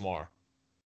so much more.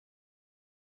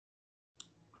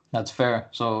 That's fair.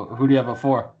 So who do you have a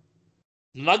 4?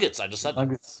 Nuggets, I just said.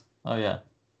 Nuggets. Oh yeah.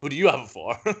 Who do you have it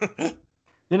for?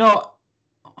 You know,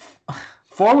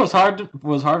 4 was hard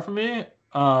for me.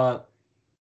 But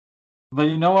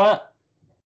you know what?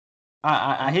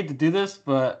 I hate to do this,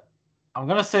 but I'm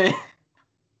gonna say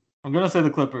the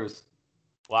Clippers.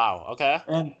 Wow. Okay.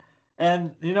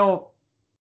 And you know,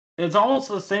 it's almost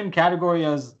the same category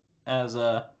as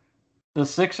the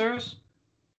Sixers,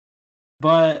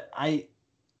 but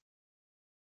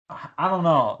I don't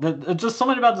know. There's just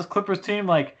something about this Clippers team.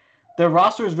 Like their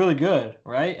roster is really good,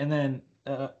 right? And then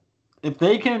if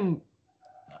they can,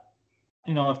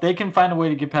 if they can find a way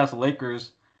to get past the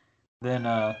Lakers, then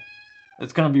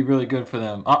it's gonna be really good for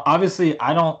them. Obviously,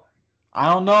 I don't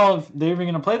know if they're even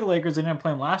gonna play the Lakers. They didn't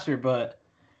play them last year, but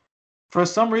for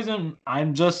some reason, I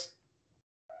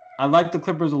like the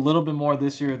Clippers a little bit more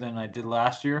this year than I did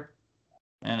last year,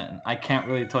 and I can't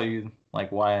really tell you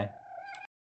like why.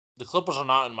 The Clippers are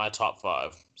not in my top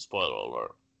 5. Spoiler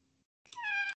alert.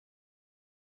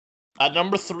 At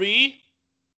number 3,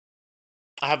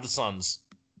 I have the Suns.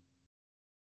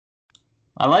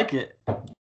 I like it.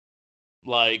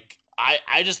 Like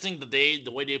I just think that the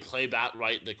way they play back,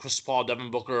 right, the Chris Paul, Devin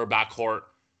Booker backcourt,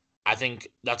 I think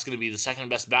that's going to be the second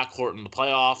best backcourt in the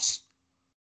playoffs,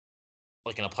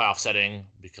 like in a playoff setting,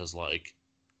 because like,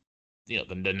 the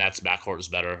Nets backcourt is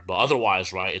better, but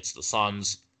otherwise, right, it's the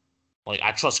Suns. Like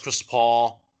I trust Chris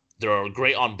Paul. They're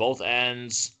great on both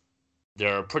ends.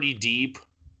 They're pretty deep.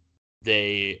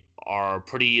 They are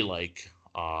pretty like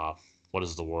what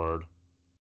is the word?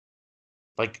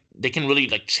 Like they can really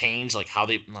like change like how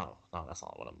they no, that's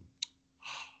not what I'm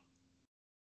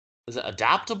Is it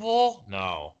adaptable?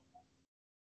 No.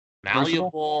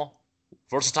 Malleable?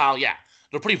 Versatile? Yeah.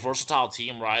 They're a pretty versatile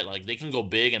team, right? Like they can go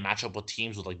big and match up with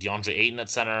teams with like DeAndre Ayton at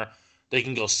center. They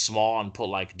can go small and put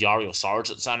like Dario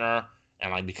Saric at center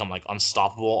and like become like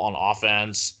unstoppable on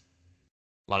offense.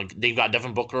 Like they've got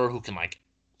Devin Booker who can like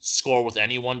score with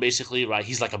anyone basically, right?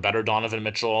 He's like a better Donovan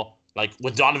Mitchell. Like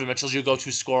with Donovan Mitchell's your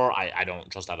go-to scorer, I don't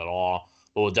trust that at all.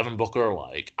 But with Devin Booker,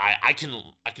 like I can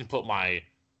put my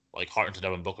like heart into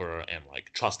Devin Booker and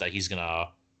like trust that he's gonna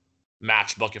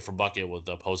match bucket for bucket with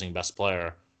the opposing best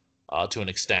player to an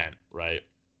extent, right?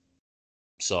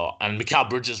 So and Mikal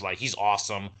Bridges, right? He's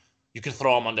awesome. You can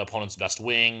throw him on the opponent's best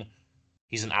wing.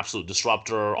 He's an absolute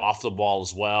disruptor off the ball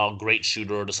as well. Great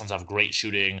shooter. The Suns have great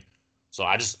shooting. So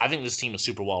I think this team is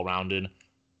super well rounded.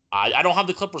 I don't have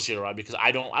the Clippers here, right? Because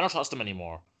I don't trust them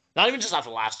anymore. Not even just after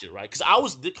last year, right? Because I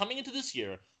was coming into this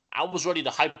year, I was ready to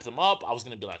hype them up. I was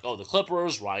gonna be like, oh, the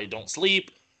Clippers, right? Don't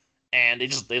sleep, and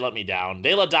they let me down.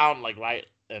 They let down like right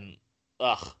and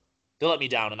ugh, they let me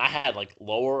down, and I had like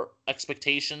lower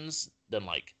expectations than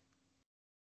like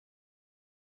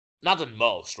not than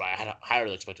most, right? I had higher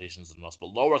expectations than most, but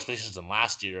lower expectations than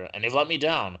last year, and they've let me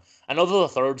down. I know they're the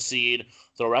third seed.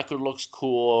 The record looks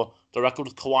cool. The record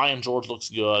with Kawhi and George looks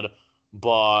good,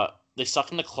 but they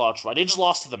suck in the clutch, right? They just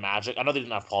lost to the Magic. I know they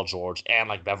didn't have Paul George and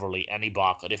like Beverly and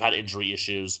Ibaka. They've had injury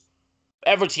issues.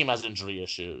 Every team has injury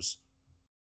issues.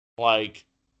 Like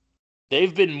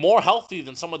they've been more healthy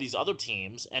than some of these other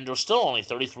teams, and they're still only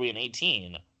 33 and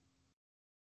 18.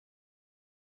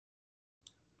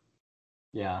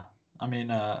 Yeah. I mean,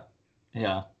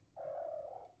 yeah.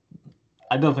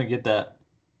 I definitely get that.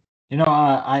 You know,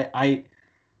 I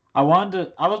wanted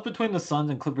to. I was between the Suns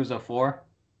and Clippers at 4,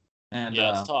 and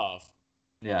Yeah, it's tough.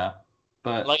 yeah,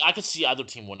 but Like I could see either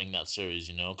team winning that series,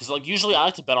 because like usually I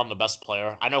like to bet on the best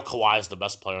player. I know Kawhi is the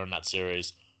best player in that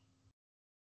series,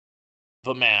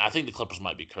 but man, I think the Clippers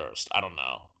might be cursed. I don't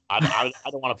know. I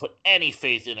don't want to put any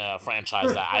faith in a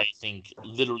franchise that I think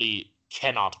literally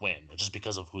cannot win just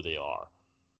because of who they are.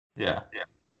 yeah.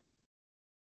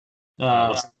 All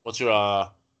right, Uh, what's your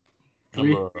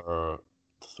 3. number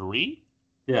 3?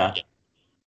 Yeah.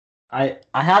 Yeah.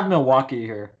 I have Milwaukee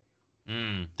here.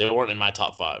 They weren't in my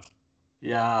top 5.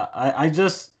 Yeah.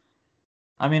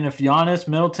 I mean, if Giannis,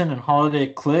 Middleton, and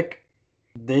Holiday click,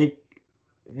 they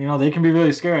they can be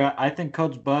really scary. I think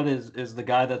Coach Bud is the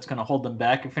guy that's gonna hold them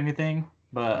back if anything.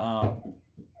 But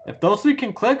if those three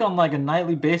can click on like a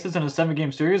nightly basis in a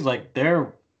 7-game series, like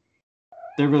they're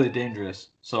really dangerous.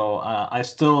 So I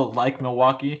still like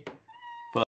Milwaukee,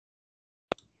 but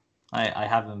I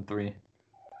have them 3.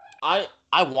 I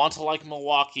want to like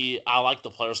Milwaukee. I like the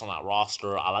players on that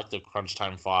roster. I like the crunch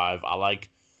time 5. I like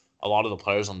a lot of the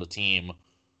players on the team.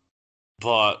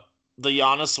 But the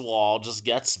Giannis wall just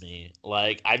gets me.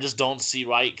 Like I just don't see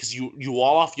right because you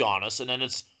wall off Giannis and then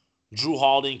it's Drew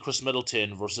Holiday and Chris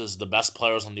Middleton versus the best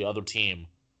players on the other team,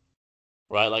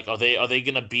 right? Like are they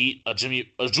gonna beat a Drew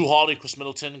Holiday, Chris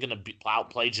Middleton gonna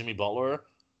outplay Jimmy Butler,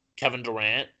 Kevin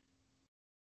Durant,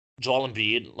 Joel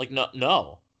Embiid? Like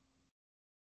no,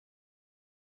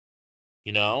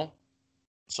 you know.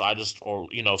 So I just or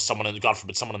someone in God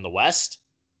forbid someone in the West.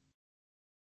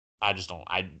 I just don't.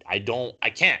 I don't. I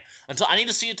can't until I need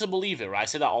to see it to believe it. Right? I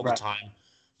say that all the Right. time.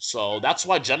 So that's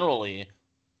why generally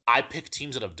I pick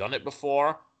teams that have done it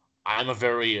before. I'm a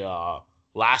very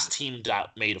last team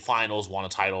that made a finals, won a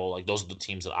title. Like those are the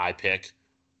teams that I pick.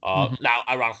 Hmm. Now,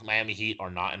 ironically, Miami Heat are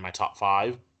not in my top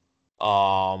 5.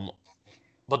 Um,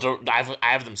 but I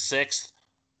have them 6th.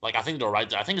 Like I think they're right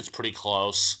there. I think it's pretty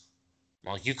close.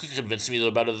 Like you could convince me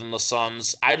they're better than the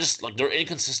Suns. I just like their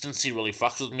inconsistency really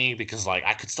fucks with me because like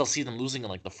I could still see them losing in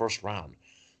like the first round.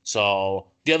 So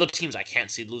the other teams I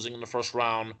can't see losing in the first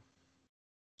round.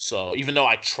 So even though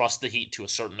I trust the Heat to a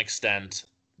certain extent,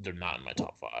 they're not in my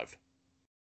top 5.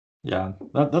 Yeah,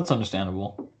 that's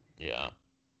understandable. Yeah,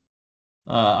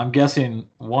 I'm guessing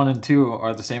 1 and 2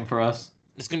 are the same for us.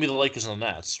 it's gonna be the Lakers and the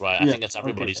Nets, right? I Yeah. think that's Okay.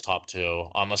 everybody's top 2,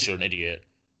 unless you're an idiot.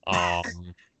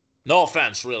 Um, no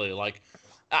offense, really. Like,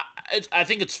 I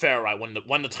think it's fair, right? When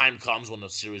the time comes, when the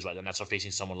series, right, the Nets are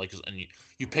facing someone Lakers, and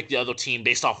you pick the other team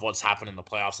based off what's happened in the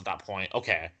playoffs at that point.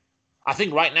 Okay, I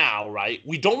think right now, right,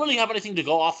 we don't really have anything to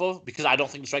go off of because I don't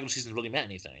think this regular season really meant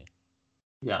anything.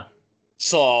 Yeah.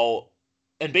 So,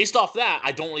 and based off that,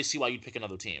 I don't really see why you'd pick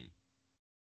another team.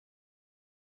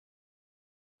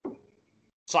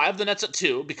 So I have the Nets at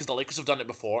 2 because the Lakers have done it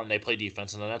before and they play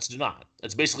defense, and the Nets do not.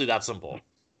 It's basically that simple.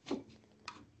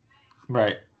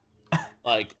 Right.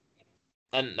 Like,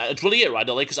 and it's really it, right?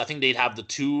 The Lakers, I think they'd have the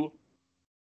two.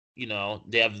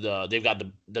 They've got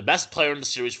the best player in the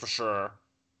series for sure,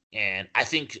 and I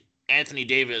think Anthony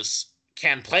Davis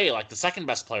can play like the second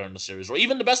best player in the series, or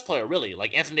even the best player, really.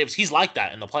 Like Anthony Davis, he's like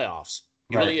that in the playoffs.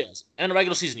 He Right. really is, and in the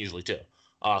regular season usually too.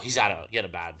 He had a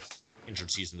bad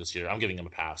injured season this year. I'm giving him a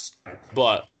pass,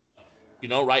 but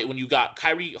right when you got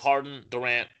Kyrie, Harden,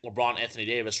 Durant, LeBron, Anthony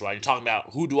Davis, right? You're talking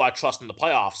about who do I trust in the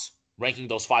playoffs, ranking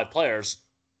those 5 players.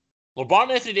 LeBron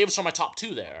and Anthony Davis are my top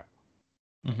 2 there.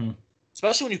 Mm-hmm.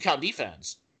 especially when you count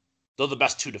defense. They're the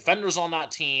best two defenders on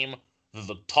that team. They're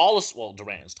the tallest. Well,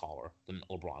 Durant's taller than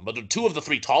LeBron, but they're two of the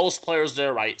three tallest players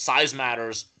there, right? Size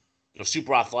matters. They're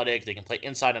super athletic. They can play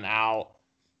inside and out.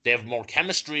 They have more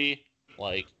chemistry.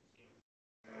 Like,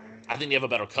 I think they have a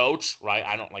better coach, right?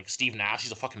 I don't like Steve Nash.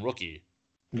 He's a fucking rookie.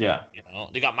 Yeah. You know,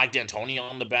 they got Mike D'Antoni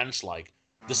on the bench. Like,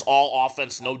 this all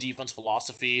offense, no defense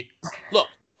philosophy. Look,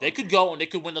 they could go and they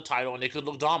could win the title and they could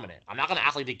look dominant. I'm not gonna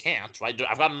act like they can't, right?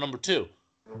 I've got a number two,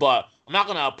 but I'm not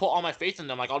gonna put all my faith in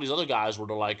them like all these other guys where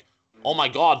they're like, oh my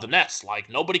god, the Nets, like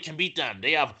nobody can beat them.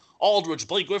 They have Aldridge,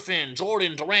 Blake Griffin,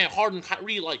 Jordan, Durant, Harden,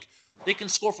 Kyrie, like they can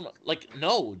score from like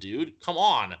no, dude, come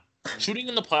on. Shooting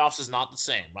in the playoffs is not the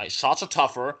same, right? Shots are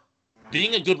tougher.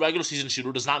 Being a good regular season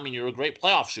shooter does not mean you're a great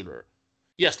playoff shooter.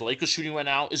 Yes, the Lakers shooting right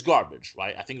now is garbage,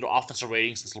 right? I think their offensive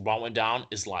rating since LeBron went down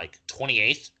is like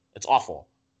 28th. It's awful.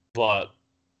 But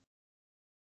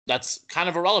that's kind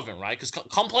of irrelevant, right? Because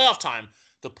come playoff time,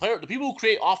 the people who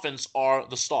create offense are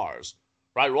the stars,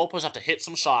 right? Role players have to hit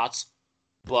some shots,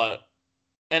 but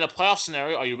in a playoff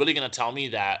scenario, are you really going to tell me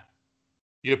that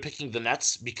you're picking the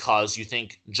Nets because you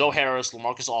think Joe Harris,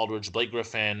 LaMarcus Aldridge, Blake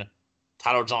Griffin,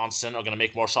 Tyler Johnson are going to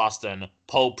make more shots than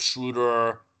Pope,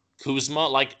 Schroeder, Kuzma?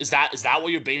 Like, is that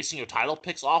what you're basing your title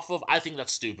picks off of? I think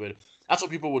that's stupid. That's what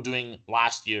people were doing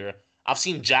last year. I've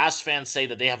seen Jazz fans say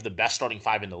that they have the best starting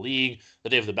five in the league, that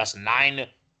they have the best nine-man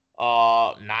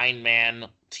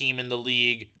team in the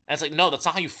league. And it's like, no, that's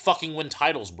not how you fucking win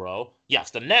titles, bro.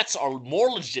 Yes, the Nets are more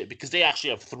legit because they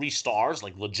actually have 3 stars,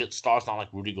 like legit stars, not like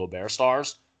Rudy Gobert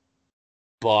stars.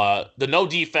 But the no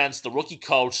defense, the rookie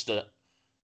coach, the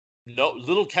no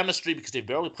little chemistry because they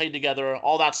barely played together,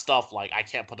 all that stuff, like I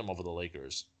can't put them over the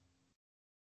Lakers.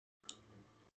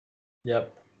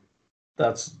 Yep.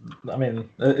 That's. I mean,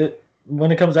 it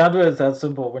when it comes down to it, it's that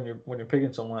simple. When you're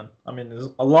picking someone, I mean, there's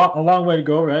a long way to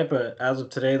go, right? But as of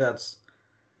today, that's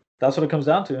what it comes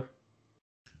down to.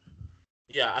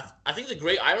 Yeah, I think the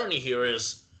great irony here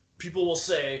is people will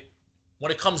say,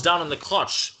 when it comes down in the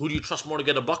clutch, who do you trust more to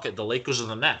get a bucket, the Lakers or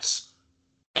the Nets?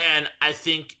 And I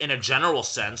think in a general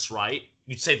sense, right,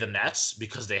 you'd say the Nets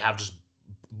because they have just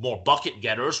more bucket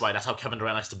getters, right? That's how Kevin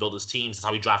Durant likes to build his teams. That's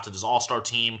how he drafted his all-star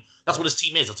team. That's what his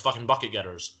team is. It's fucking bucket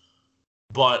getters.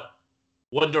 But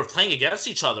when they're playing against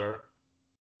each other,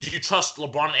 do you trust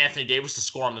LeBron and Anthony Davis to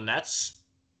score on the Nets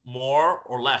more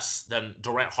or less than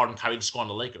Durant, Harden, Kyrie to score on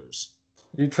the Lakers?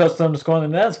 You trust them to score on the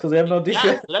Nets because they have no Yeah,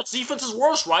 defense. that's defense is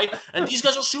worse, right? And these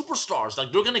guys are superstars.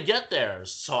 Like they're gonna get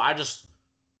theirs. So I'm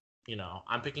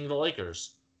picking the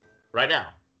Lakers right now.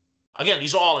 Again,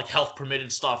 these are all like health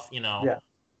permitted stuff. Yeah,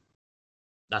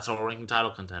 That's our ranking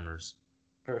title contenders.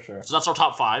 for sure. So that's our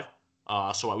top five.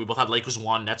 So we both had Lakers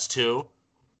 1, Nets 2,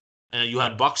 and you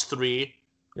had Bucks 3.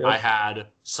 Yep. I had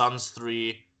Suns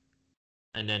 3,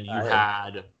 and then you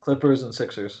had Clippers and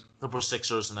Sixers. Clippers,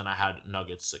 Sixers, and then I had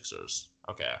Nuggets, Sixers.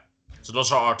 Okay. So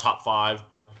those are our top 5.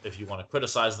 If you want to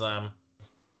criticize them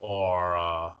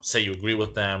or say you agree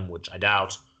with them, which I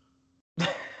doubt,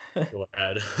 go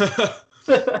ahead.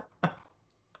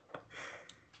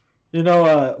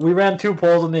 We ran 2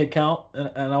 polls on the account,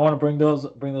 and I want to bring those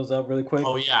up really quick.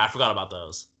 Oh yeah, I forgot about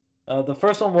those. The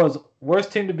first one was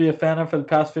worst team to be a fan of for the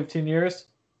past 15 years.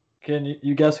 Can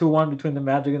you guess who won between the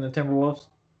Magic and the Timberwolves?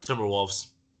 Timberwolves.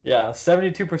 Yeah,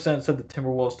 72% said the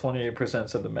Timberwolves, 28%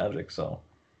 said the Magic. So.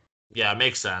 Yeah, it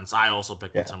makes sense. I also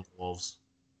picked the Timberwolves.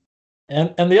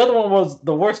 And the other one was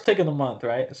the worst take of the month,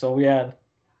 right? So we had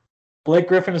Blake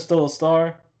Griffin is still a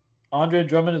star. Andre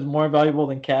Drummond is more valuable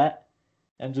than Cat.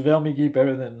 And JaVale McGee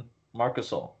better than Marc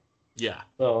Gasol. Yeah.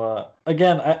 So,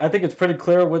 again, I think it's pretty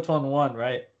clear which one won,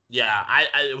 right? Yeah,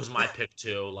 it was my pick,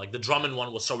 too. Like, the Drummond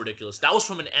one was so ridiculous. That was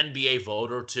from an NBA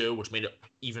voter, too, which made it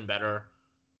even better.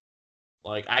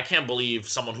 Like, I can't believe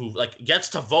someone who, like, gets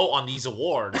to vote on these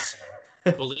awards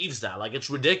believes that. Like, it's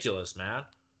ridiculous, man.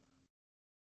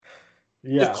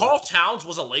 Yeah. If Karl Towns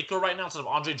was a Laker right now instead of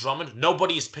Andre Drummond,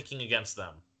 nobody is picking against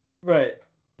them. Right.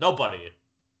 Nobody.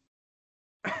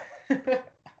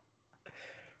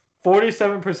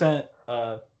 47%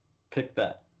 picked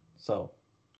that. So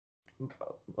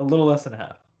a little less than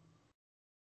half.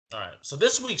 All right. So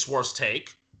this week's worst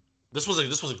take. This was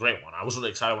a great one. I was really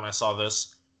excited when I saw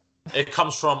this. It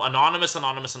comes from Anonymous.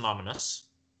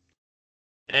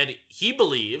 And he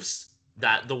believes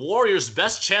that the Warriors'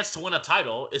 best chance to win a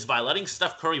title is by letting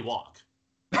Steph Curry walk.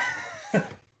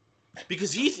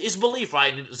 Because his belief,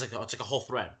 right, and it's like a whole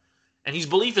thread. And his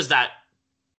belief is that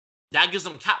gives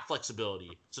them cap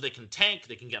flexibility. So they can tank,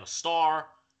 they can get a star,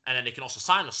 and then they can also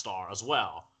sign a star as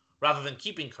well, rather than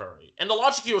keeping Curry. And the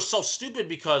logic here is so stupid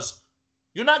because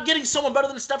you're not getting someone better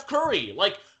than Steph Curry.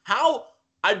 Like, how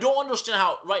I don't understand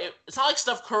how, right? It's not like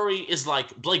Steph Curry is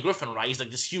like Blake Griffin, right? He's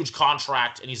like this huge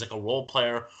contract and he's like a role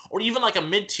player, or even like a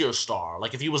mid-tier star.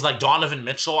 Like if he was like Donovan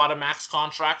Mitchell out of max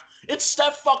contract, it's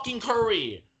Steph fucking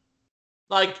Curry.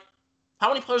 Like, how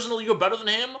many players in the league are better than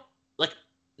him? Like,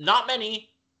 not many.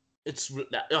 It's,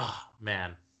 oh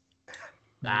man.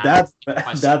 That's My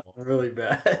that's soul. really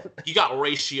bad. He got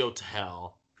ratioed to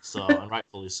hell. So, and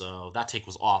rightfully so. That take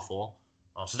was awful.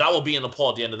 So that will be in the poll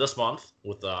at the end of this month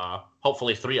with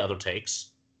hopefully 3 other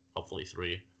takes. Hopefully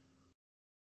 3.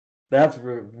 That's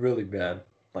really bad.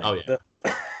 Oh Like yeah.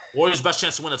 that. Warriors' best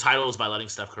chance to win the title is by letting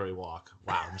Steph Curry walk.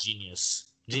 Wow, genius,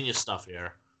 genius stuff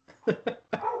here.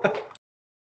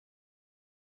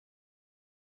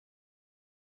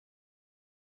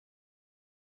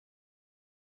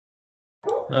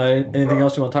 Anything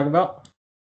else you want to talk about?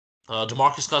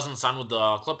 DeMarcus Cousins signed with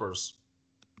the Clippers.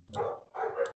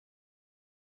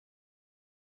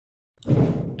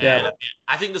 Yeah. And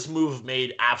I think this move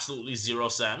made absolutely 0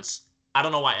 sense. I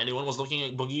don't know why anyone was looking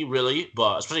at Boogie, really,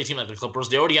 but especially a team like the Clippers.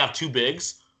 They already have 2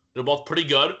 bigs. They're both pretty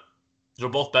good. They're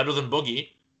both better than Boogie.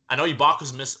 I know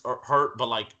Ibaka's hurt, but,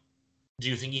 like, do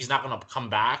you think he's not going to come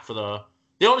back for the...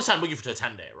 They only signed Boogie for the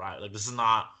 10-day, right? Like, this is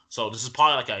not... So this is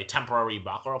probably, like, a temporary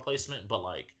Ibaka replacement, but,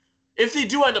 like, if they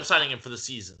do end up signing him for the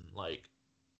season, like,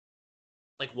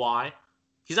 why?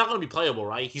 He's not going to be playable,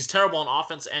 right? He's terrible on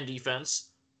offense and defense.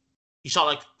 He shot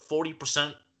like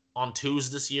 40% on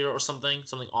twos this year or something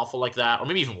awful like that, or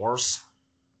maybe even worse.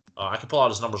 I can pull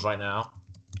out his numbers right now.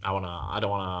 I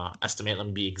don't wanna estimate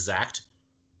them, be exact.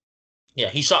 Yeah,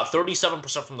 he shot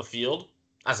 37% from the field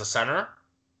as a center,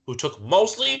 who took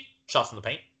mostly shots in the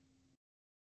paint.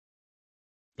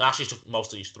 Actually, took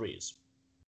most of these threes.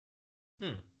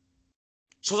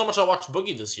 Shows how much I watched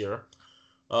Boogie this year.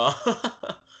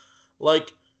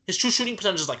 Like, his true shooting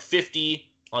percentage is like 50.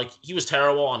 Like, he was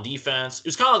terrible on defense. It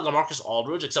was kind of like LaMarcus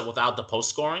Aldridge, except without the post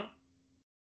scoring.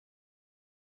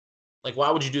 Like,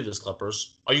 why would you do this,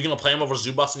 Clippers? Are you going to play him over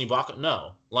Zubats and Ibaka?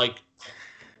 No. Like,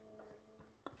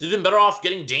 they've been better off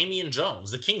getting Damian Jones.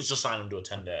 The Kings just signed him to a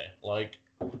 10-day. Like,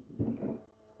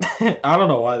 I don't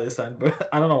know why they signed.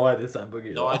 I don't know why they signed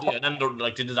Boogie. no idea. And then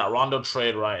like they did that Rondo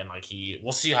trade, right? And like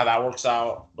we'll see how that works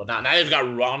out. But now they've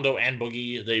got Rondo and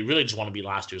Boogie. They really just want to be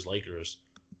last year's Lakers.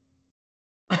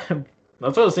 That's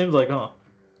what it seems like, huh?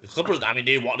 The Clippers, I mean,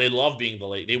 they love being the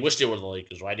Lakers. They wish they were the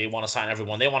Lakers, right? They want to sign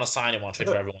everyone. They want to sign. They want to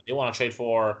trade for everyone. They want to trade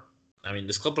for. I mean,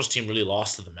 this Clippers team really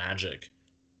lost to the Magic.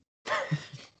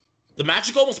 The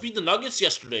Magic almost beat the Nuggets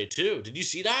yesterday too. Did you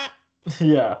see that?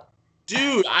 Yeah.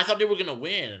 Dude, I thought they were gonna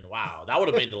win. Wow, that would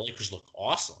have made the Lakers look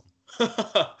awesome.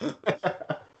 But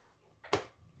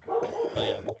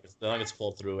yeah, the Nuggets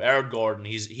pulled through. Aaron Gordon,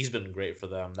 he's been great for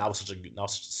them. That was such a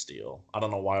steal. I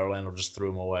don't know why Orlando just threw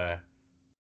him away.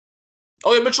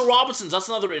 Oh yeah, Mitchell Robinson's that's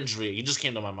another injury. He just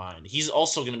came to my mind. He's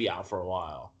also going to be out for a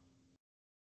while.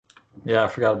 Yeah, I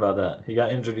forgot about that. He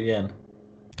got injured again.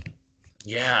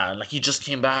 Yeah, and like he just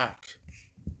came back.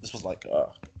 This was like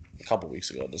a couple weeks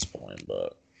ago at this point,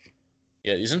 but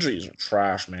yeah, these injuries are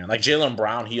trash, man. Like Jaylen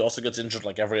Brown, he also gets injured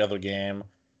like every other game.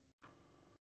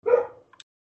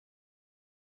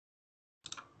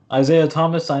 Isaiah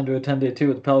Thomas signed to a 10-day too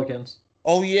with the Pelicans.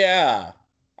 Oh yeah,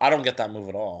 I don't get that move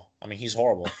at all. I mean, he's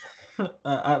horrible.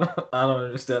 I don't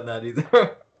understand that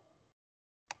either.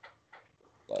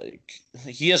 Like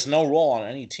he has no role on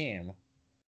any team.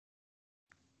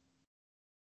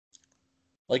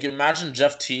 Like imagine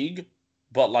Jeff Teague,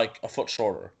 but like a foot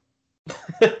shorter.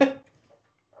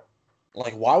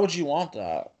 Like why would you want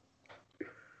that?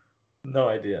 No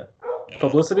idea.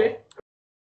 Publicity?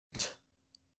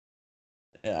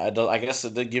 Yeah, I guess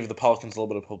it did give the Pelicans a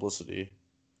little bit of publicity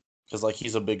because like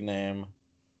he's a big name.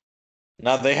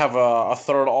 Now they have a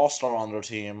third All-Star on their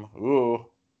team. Ooh.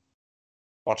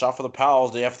 Watch out for the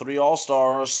Pals. They have 3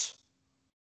 All-Stars.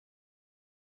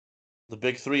 The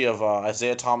big 3 of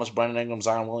Isaiah Thomas, Brandon Ingram,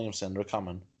 Zion Williamson. They're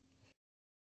coming.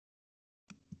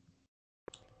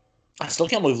 I still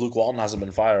can't believe Luke Walton hasn't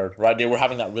been fired, right? They were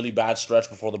having that really bad stretch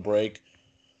before the break.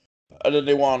 And then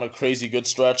they went on a crazy good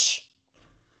stretch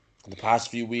the past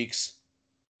few weeks.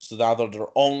 So now they're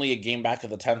only a game back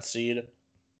of the 10th seed.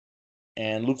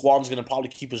 And Luke Walton's going to probably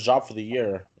keep his job for the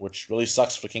year, which really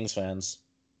sucks for Kings fans.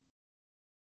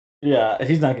 Yeah,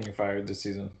 he's not getting fired this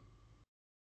season.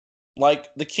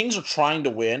 Like, the Kings are trying to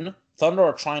win. Thunder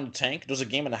are trying to tank. There's a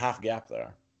game and a half gap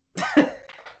there.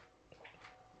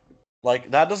 Like,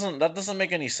 that doesn't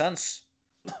make any sense.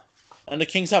 And the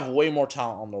Kings have way more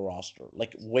talent on the roster.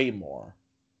 Like, way more.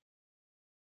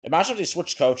 Imagine if they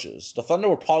switched coaches. The Thunder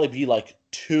would probably be, like,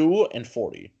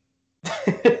 2-40.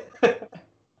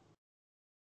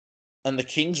 And the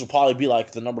Kings would probably be,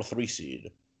 like, the number 3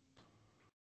 seed.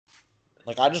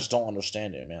 Like, I just don't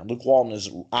understand it, man. Luke Walton is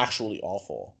actually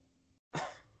awful.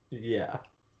 Yeah.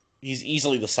 He's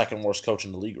easily the second worst coach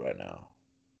in the league right now.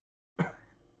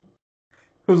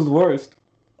 Who's the worst?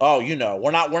 Oh,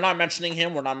 we're not mentioning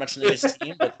him. We're not mentioning his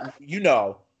team, but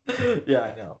Yeah,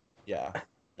 I know. Yeah,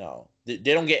 no, they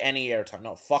don't get any airtime.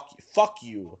 No, fuck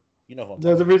you. You know who I'm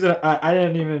There's talking a reason I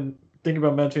didn't even think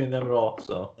about mentioning them at all.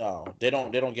 So about. No, they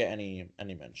don't get any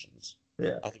mentions.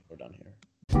 yeah. I think we're done here.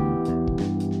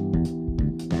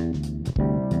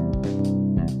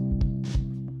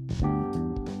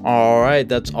 All right,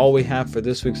 that's all we have for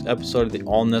this week's episode of the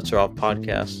All Nets Are Off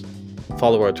podcast.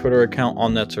 Follow our Twitter account, All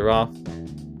Nets Are Off.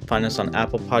 Find us on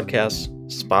Apple Podcasts,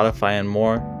 Spotify, and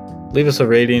more. Leave us a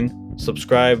rating,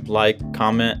 subscribe, like,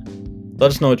 comment. Let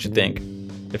us know what you think.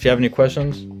 If you have any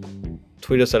questions,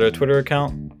 tweet us at our Twitter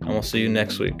account, and we'll see you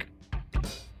next week.